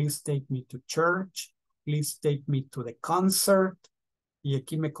 Please take me to church. Please take me to the concert. Y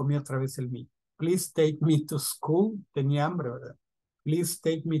aquí me comí otra vez el me. Please take me to school. Tenía hambre, ¿verdad? Please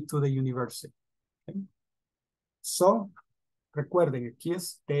take me to the university. Okay. So, recuerden, aquí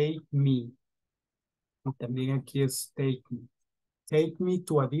es take me. Y también aquí es take me. Take me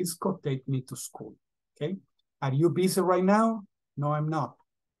to a disco, take me to school. Okay. Are you busy right now? No, I'm not.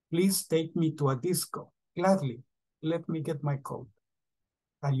 Please take me to a disco. Gladly. Let me get my coat.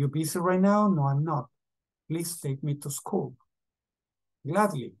 Are you busy right now? No, I'm not. Please take me to school.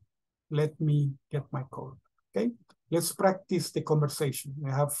 Gladly. Let me get my coat. Okay. Let's practice the conversation. We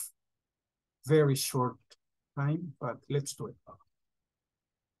have very short time, but let's do it.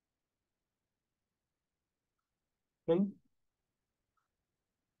 Okay.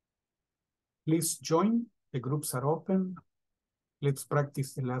 Please join. The groups are open. Let's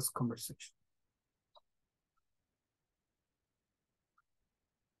practice the last conversation.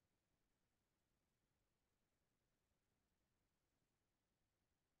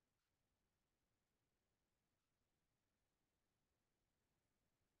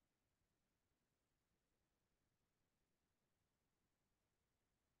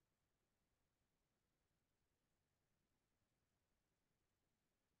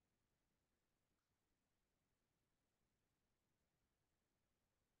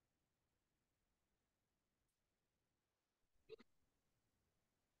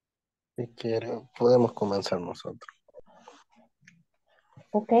 Si quiere, podemos comenzar nosotros.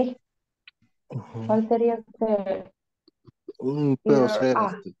 Ok. ¿Cuál sería usted? Puedo ser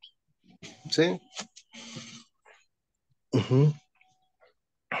A. ¿sí?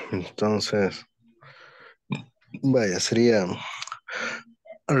 Entonces, vaya, sería,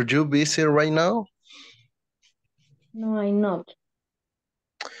 are you busy right now? No, I'm not.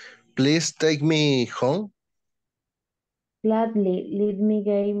 Please take me home. Gladly, let me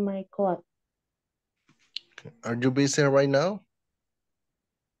get my coat. Are you busy right now?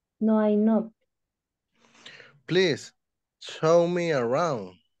 No, I'm not. Please show me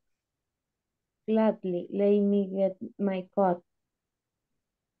around. Gladly, let me get my coat.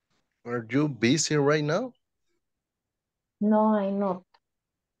 Are you busy right now? No, I'm not.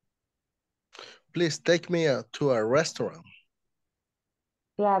 Please take me to a restaurant.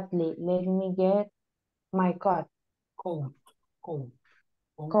 Gladly, let me get my coat. Coat.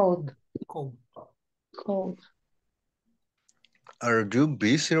 Are you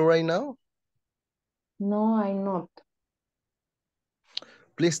busy right now? No, I'm not.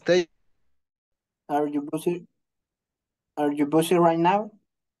 Please take. Are you busy? Are you busy right now?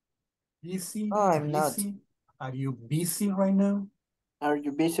 Busy? No, I'm not. Busy? Are you busy right now? Are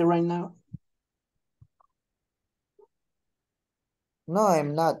you busy right now? No,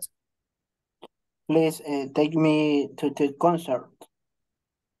 I'm not. Please take me to the concert.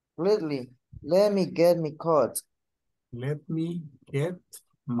 Gladly, let me get my coat. Let me get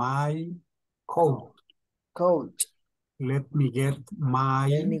my coat. Coat. Let me get my...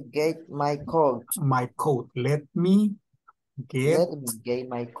 Let me get my coat. My coat. Let me get... Let me get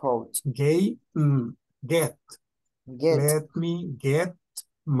my coat. Get. Get. Let me get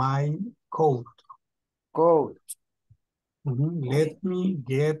my coat. Coat. Let me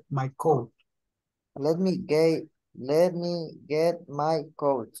get my coat. Let me get my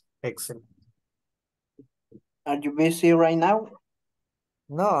coat. Excellent. Are you busy right now?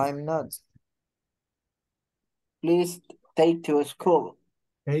 No, I'm not. Please take to school.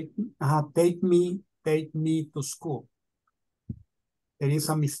 Take me to school. There is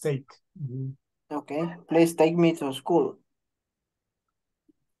a mistake. Okay, please take me to school.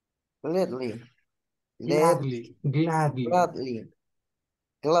 Gladly. Gladly.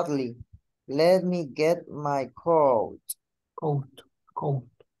 Let me get my coat. Coat.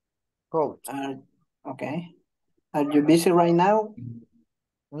 Okay. Are you busy right now?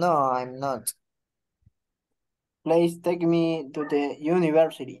 No, I'm not. Please take me to the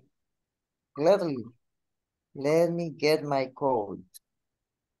university. Gladly. Let me get my coat.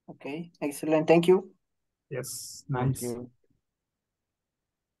 Okay, excellent. Thank you. Yes, Thank nice. you.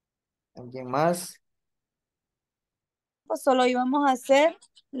 ¿Alguien más? Pues solo íbamos a hacer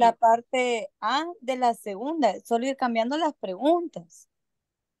la parte A de la segunda, solo ir cambiando las preguntas.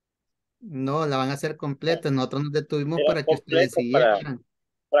 No, la van a hacer completa. Nosotros nos detuvimos Era para que ustedes completo para siguieran.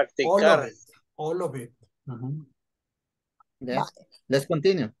 practicar. All of it. Yes. Let's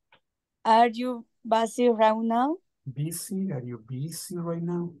continue. Are you busy right now? Busy? Are you busy right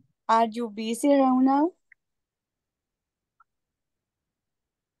now? Are you busy right now?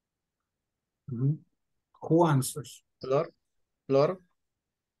 Who answers? Flor.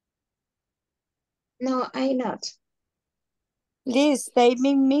 No, I not. Please take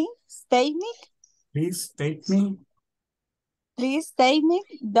me. Please take me. Please take me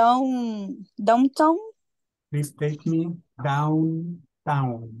downtown. Please take me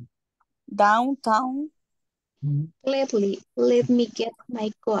downtown. Downtown. Gladly, let me get my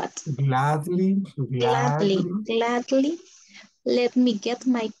coat. Gladly, Gladly, let me get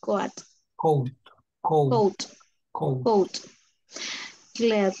my coat. Coat.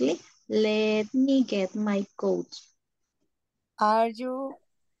 Gladly, let me get my coat. Are you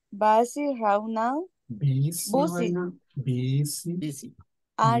busy right now? Busy right now. Busy.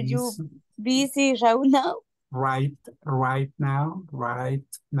 Are you busy right now? Right now.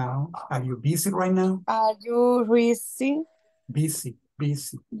 Are you busy right now? Are you busy? Busy.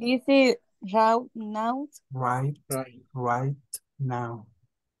 Busy right now? Right now.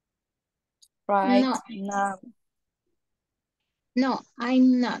 Right No. now. No,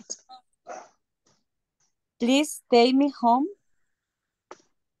 I'm not. Please take me home.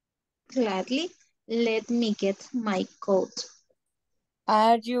 Gladly, let me get my coat.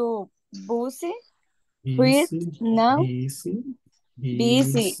 Are you busy? Busy. Now? Busy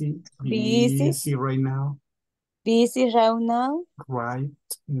right now. Busy right now? Right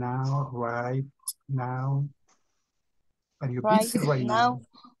now. Are you Right busy right now?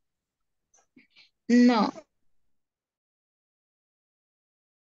 No.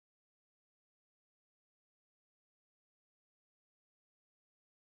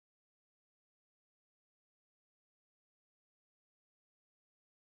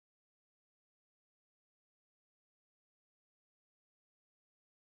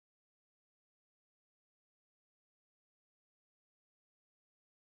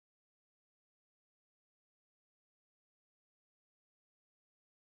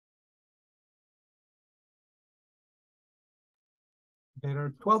 There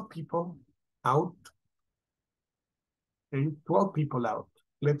are 12 people out. Okay, 12 people out.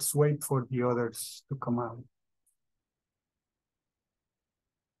 Let's wait for the others to come out.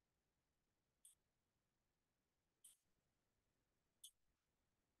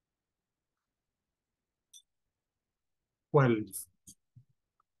 Well,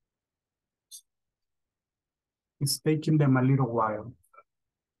 it's taking them a little while.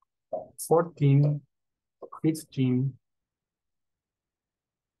 14, 15.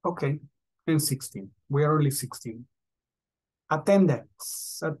 Okay, and 16. We are only 16.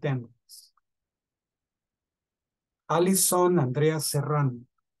 Attendance. Alison Andrea Serrano.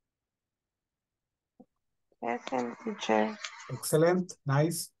 Present, teacher. Excellent,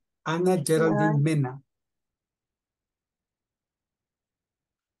 nice. Ana Geraldine Mena.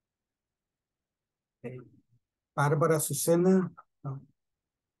 Okay. Bárbara Susana. No.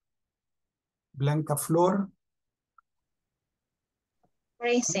 Blanca Flor.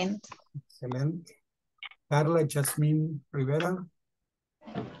 Present. Excelente. Carla Jasmine Rivera.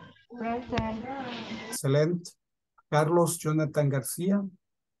 Present. Excelente. Carlos Jonathan García.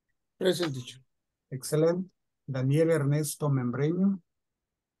 Present, teacher. Excelente. Daniel Ernesto Membreño.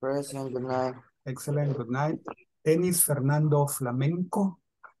 Present, good night. Excellent, good night. Denis Fernando Flamenco.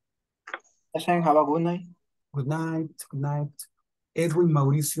 Present, have a good night. Good night. Edwin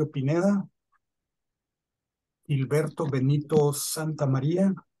Mauricio Pineda. Gilberto Benito Santa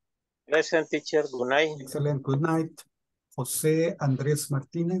María. Present, teacher. Good night. Excellent, good night. José Andrés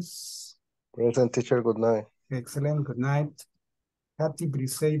Martínez. Present, teacher, good night. Excellent, good night. Katy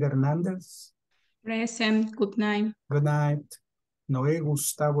Briseida Hernández. Present, good night. Good night. Noé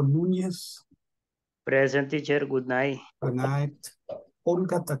Gustavo Núñez. Present, teacher, good night. Good night.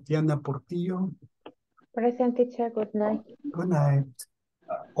 Olga Tatiana Portillo. Present, teacher, good night. Good night.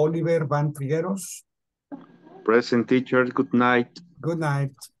 Oliver Van Trigueros. Present, teacher, good night. Good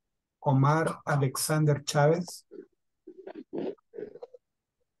night. Omar Alexander Chávez.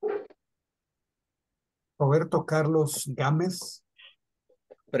 Roberto Carlos Gámez.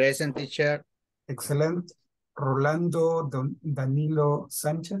 Present, teacher. Excellent. Rolando Danilo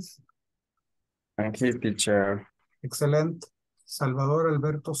Sánchez. Thank you, teacher. Excellent. Salvador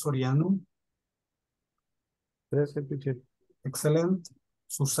Alberto Soriano. Present, teacher. Excellent.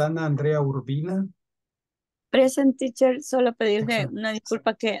 Susana Andrea Urbina. Present, teacher, solo pedirle Excellent. una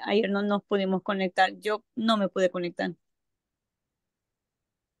disculpa que ayer no nos pudimos conectar. Yo no me pude conectar.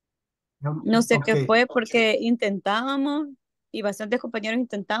 No sé qué fue porque intentábamos y bastantes compañeros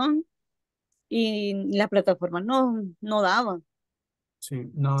intentaban y la plataforma no daba. Sí,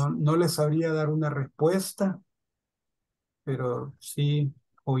 no les sabría dar una respuesta, pero sí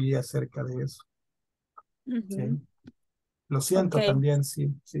oí acerca de eso. Sí. Lo siento también,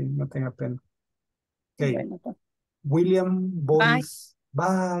 sí, no tenga pena. Okay. Bueno, pues. William Boris.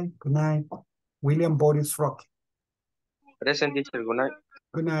 Bye. Good night. William Boris Roque. Present, teacher. Good night.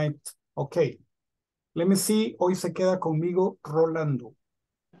 Good night. Okay. Let me see. Hoy se queda conmigo Rolando.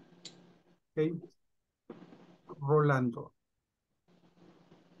 Okay. Rolando.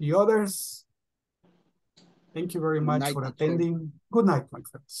 The others, thank you very Good much night, for teacher. attending. Good night, my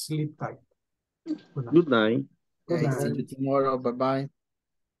friends. Sleep tight. Good night. Good night. Good Okay, see night. you tomorrow. Bye-bye.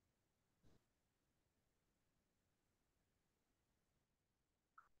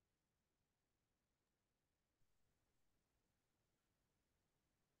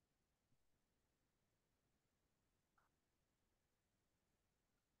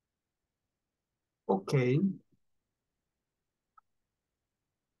 Okay.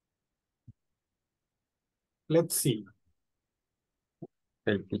 Let's see.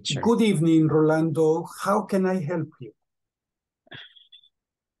 Okay, teacher. Good evening, Rolando. How can I help you?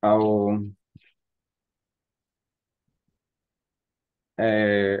 Oh,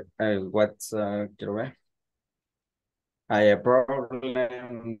 quiero ver. I have a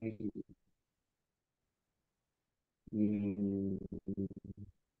problem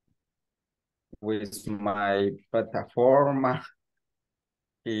with my plataforma.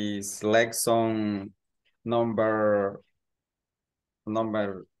 Is lesson number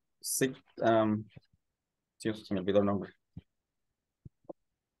 6. Dios, se me olvidó el nombre.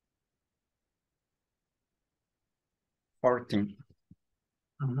 14.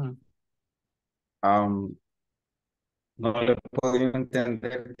 No le puedo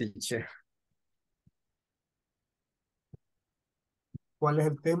entender, teacher. ¿Cuál es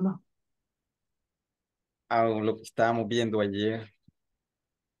el tema? Lo que estábamos viendo ayer.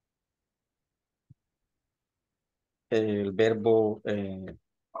 El verbo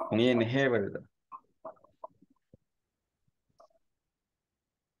con ing, ¿verdad?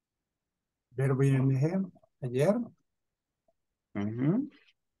 Verbo ing, ayer.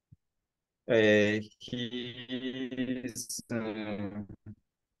 He's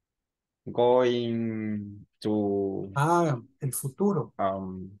going to... el futuro.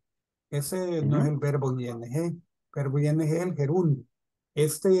 Ese no es el verbo ing. Verbo ing es el gerundio.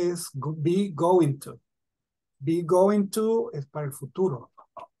 Este es be going to. Be going to es para el futuro.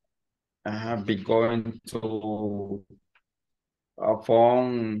 Be going to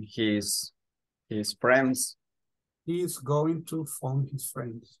phone his friends. He is going to phone his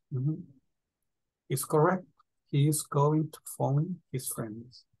friends. It's correct. He is going to phone his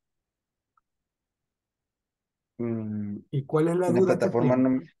friends. ¿Y cuál es la en duda la plataforma que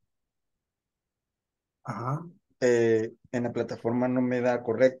no, Ajá. En la plataforma no me da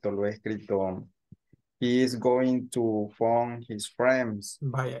correcto, lo he escrito. He is going to phone his friends.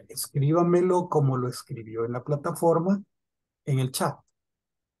 Vaya, escríbamelo como lo escribió en la plataforma en el chat.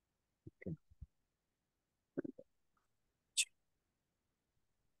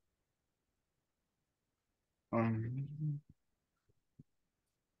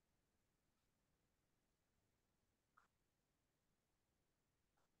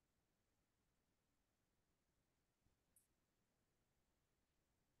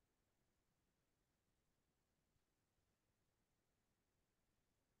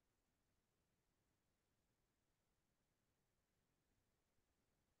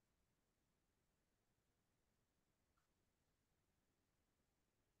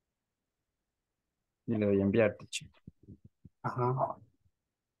 Y le doy a enviar, teacher. Ajá.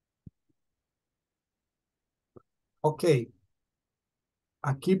 Ok.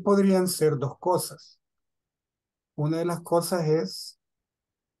 Aquí podrían ser dos cosas. Una de las cosas es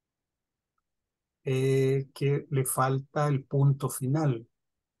que le falta el punto final.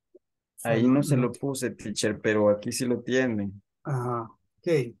 O sea, Ahí no se lo puse, teacher, pero aquí sí lo tienen. Ajá. Ok.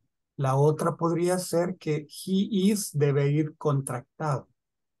 La otra podría ser que he is debe ir contractado.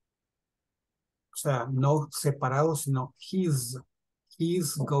 O sea, no separado, sino he's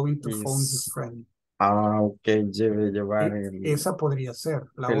going to phone his friend. Ok, debe llevar Esa podría ser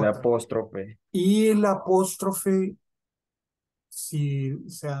la el otra. apóstrofe. Y el apóstrofe, si, o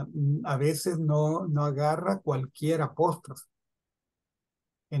sea, a veces no agarra cualquier apóstrofe.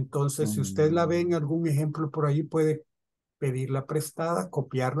 Entonces, si usted la ve en algún ejemplo por ahí, puede pedirla prestada,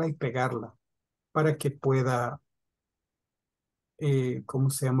 copiarla y pegarla para que pueda,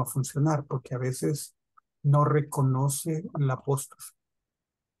 ¿cómo se llama? Funcionar, porque a veces no reconoce la apóstrofe.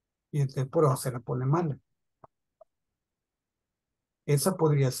 Y entonces por eso se la pone mala. Esa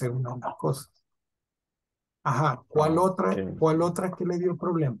podría ser una de las cosas. Ajá, ¿cuál otra que le dio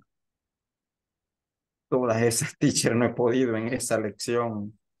problema? Todas esas, teacher, no he podido en esa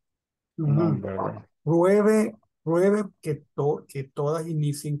lección. No, ¿verdad? Pruebe que todas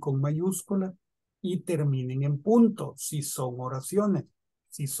inicien con mayúscula y terminen en punto, si son oraciones.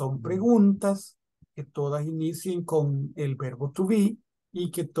 Si son preguntas, que todas inicien con el verbo to be y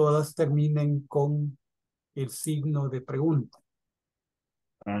que todas terminen con el signo de pregunta.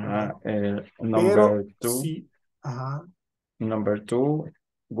 Ajá. Pero Number two. sí, ajá. Number two,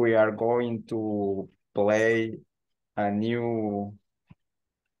 we are going to play a new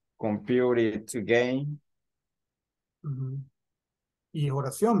computer game. Y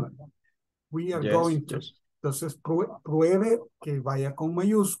oración, ¿verdad? We are Yes, going to. yes. Entonces, pruebe que vaya con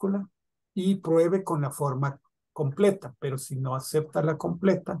mayúscula y pruebe con la forma completa. Pero si no acepta la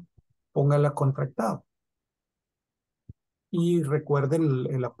completa, póngala contractada. Y recuerde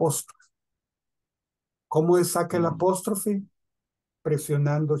el apóstrofe. ¿Cómo saca el apóstrofe?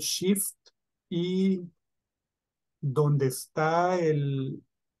 Presionando Shift y donde está el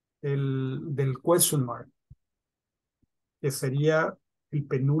del question mark, que sería el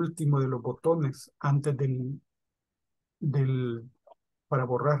penúltimo de los botones antes para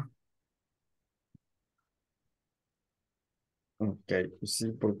borrar. Ok,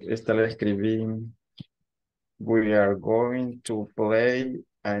 sí, porque esta la escribí. We are going to play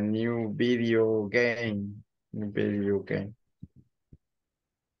a new video game. New video game.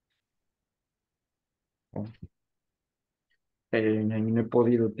 Oh. No he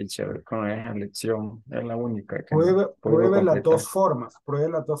podido, teacher, con esa lección. Es la única que no he podido Pruebe las completar. dos formas. Pruebe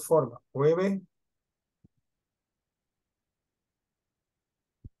las dos formas. Pruebe.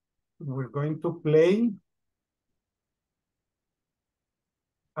 We're going to play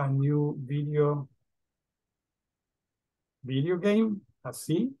a new video game,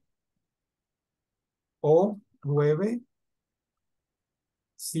 así. O pruebe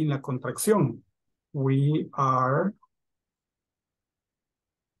sin la contracción. We are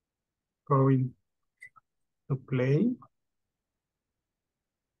going to play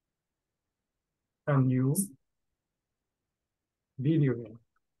a new video game.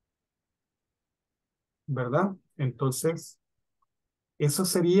 ¿Verdad? Entonces, eso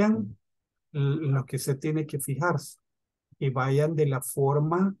serían lo que se tiene que fijarse. Que vayan de la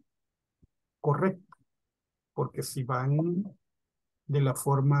forma correcta. Porque si van de la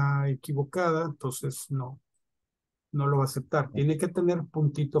forma equivocada, entonces no lo va a aceptar. Tiene que tener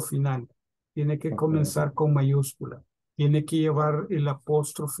puntito final. Tiene que comenzar con mayúscula. Tiene que llevar el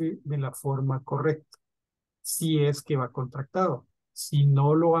apóstrofe de la forma correcta. Si es que va contractado. Si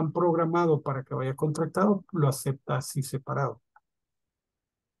no lo han programado para que vaya contractado, lo acepta así separado.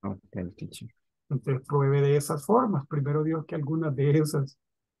 Okay, teacher. Entonces pruebe de esas formas. Primero Dios que algunas de esas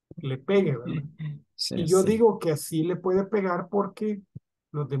le pegue, ¿verdad? Sí, Y yo sí. digo que así le puede pegar porque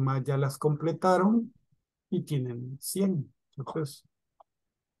los demás ya las completaron y tienen 100. Entonces,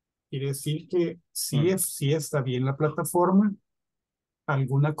 quiere decir que sí está bien la plataforma,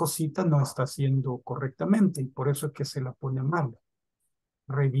 alguna cosita no está haciendo correctamente y por eso es que se la pone mal.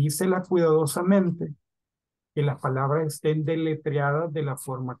 Revísela cuidadosamente, que las palabras estén deletreadas de la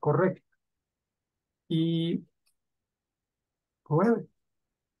forma correcta. Y pruebe.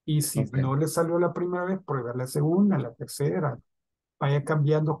 Y si no le salió la primera vez, pruebe la segunda, la tercera. Vaya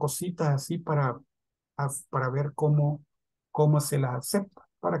cambiando cositas así para ver cómo se las acepta,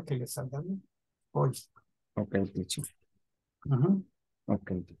 para que le salga bien. Oye. Ok, teacher. Uh-huh. Ok,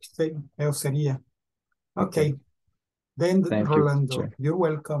 teacher. Sí, eso sería. Okay. Then, Thank Rolando, you, you're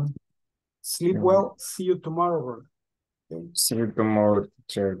welcome. Sleep You're well. See you tomorrow. Okay? See you tomorrow,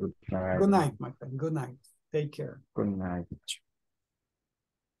 teacher. Good night. Good night, my friend. Good night. Take care. Good night, teacher.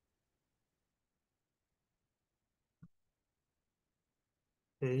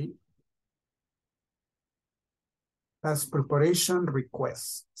 Okay. As preparation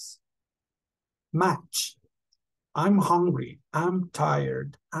requests. Match. I'm hungry. I'm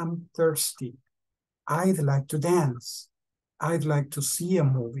tired. I'm thirsty. I'd like to dance. I'd like to see a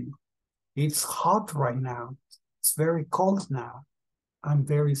movie. It's hot right now. It's very cold now. I'm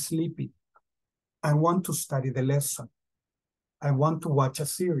very sleepy. I want to study the lesson. I want to watch a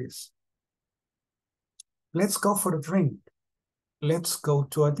series. Let's go for a drink. Let's go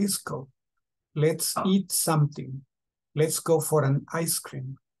to a disco. Let's eat something. Let's go for an ice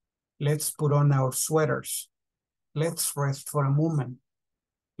cream. Let's put on our sweaters. Let's rest for a moment.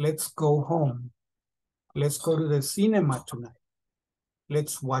 Let's go home. Let's go to the cinema tonight.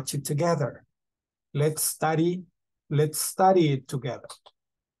 Let's watch it together. Let's study it together.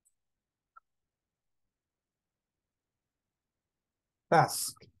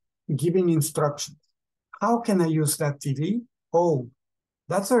 Task, giving instructions. How can I use that TV? Oh,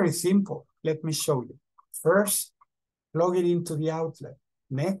 that's very simple. Let me show you. First, plug it into the outlet.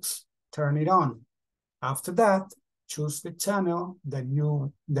 Next, turn it on. After that, choose the channel that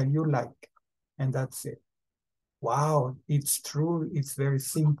you like. And that's it. Wow, it's true. It's very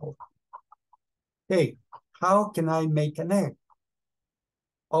simple. Hey, how can I make an egg?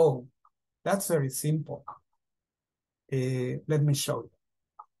 Oh, that's very simple. Let me show you.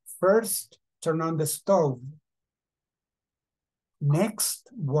 First, turn on the stove. Next,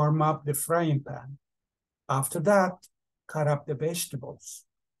 warm up the frying pan. After that, cut up the vegetables.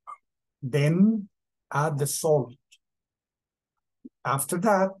 Then, add the salt. After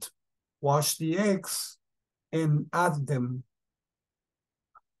that, wash the eggs and add them.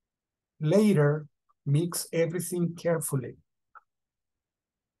 Later, mix everything carefully.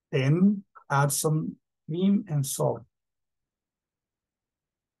 Then, add some cream and salt.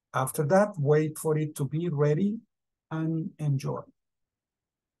 After that, wait for it to be ready and enjoy.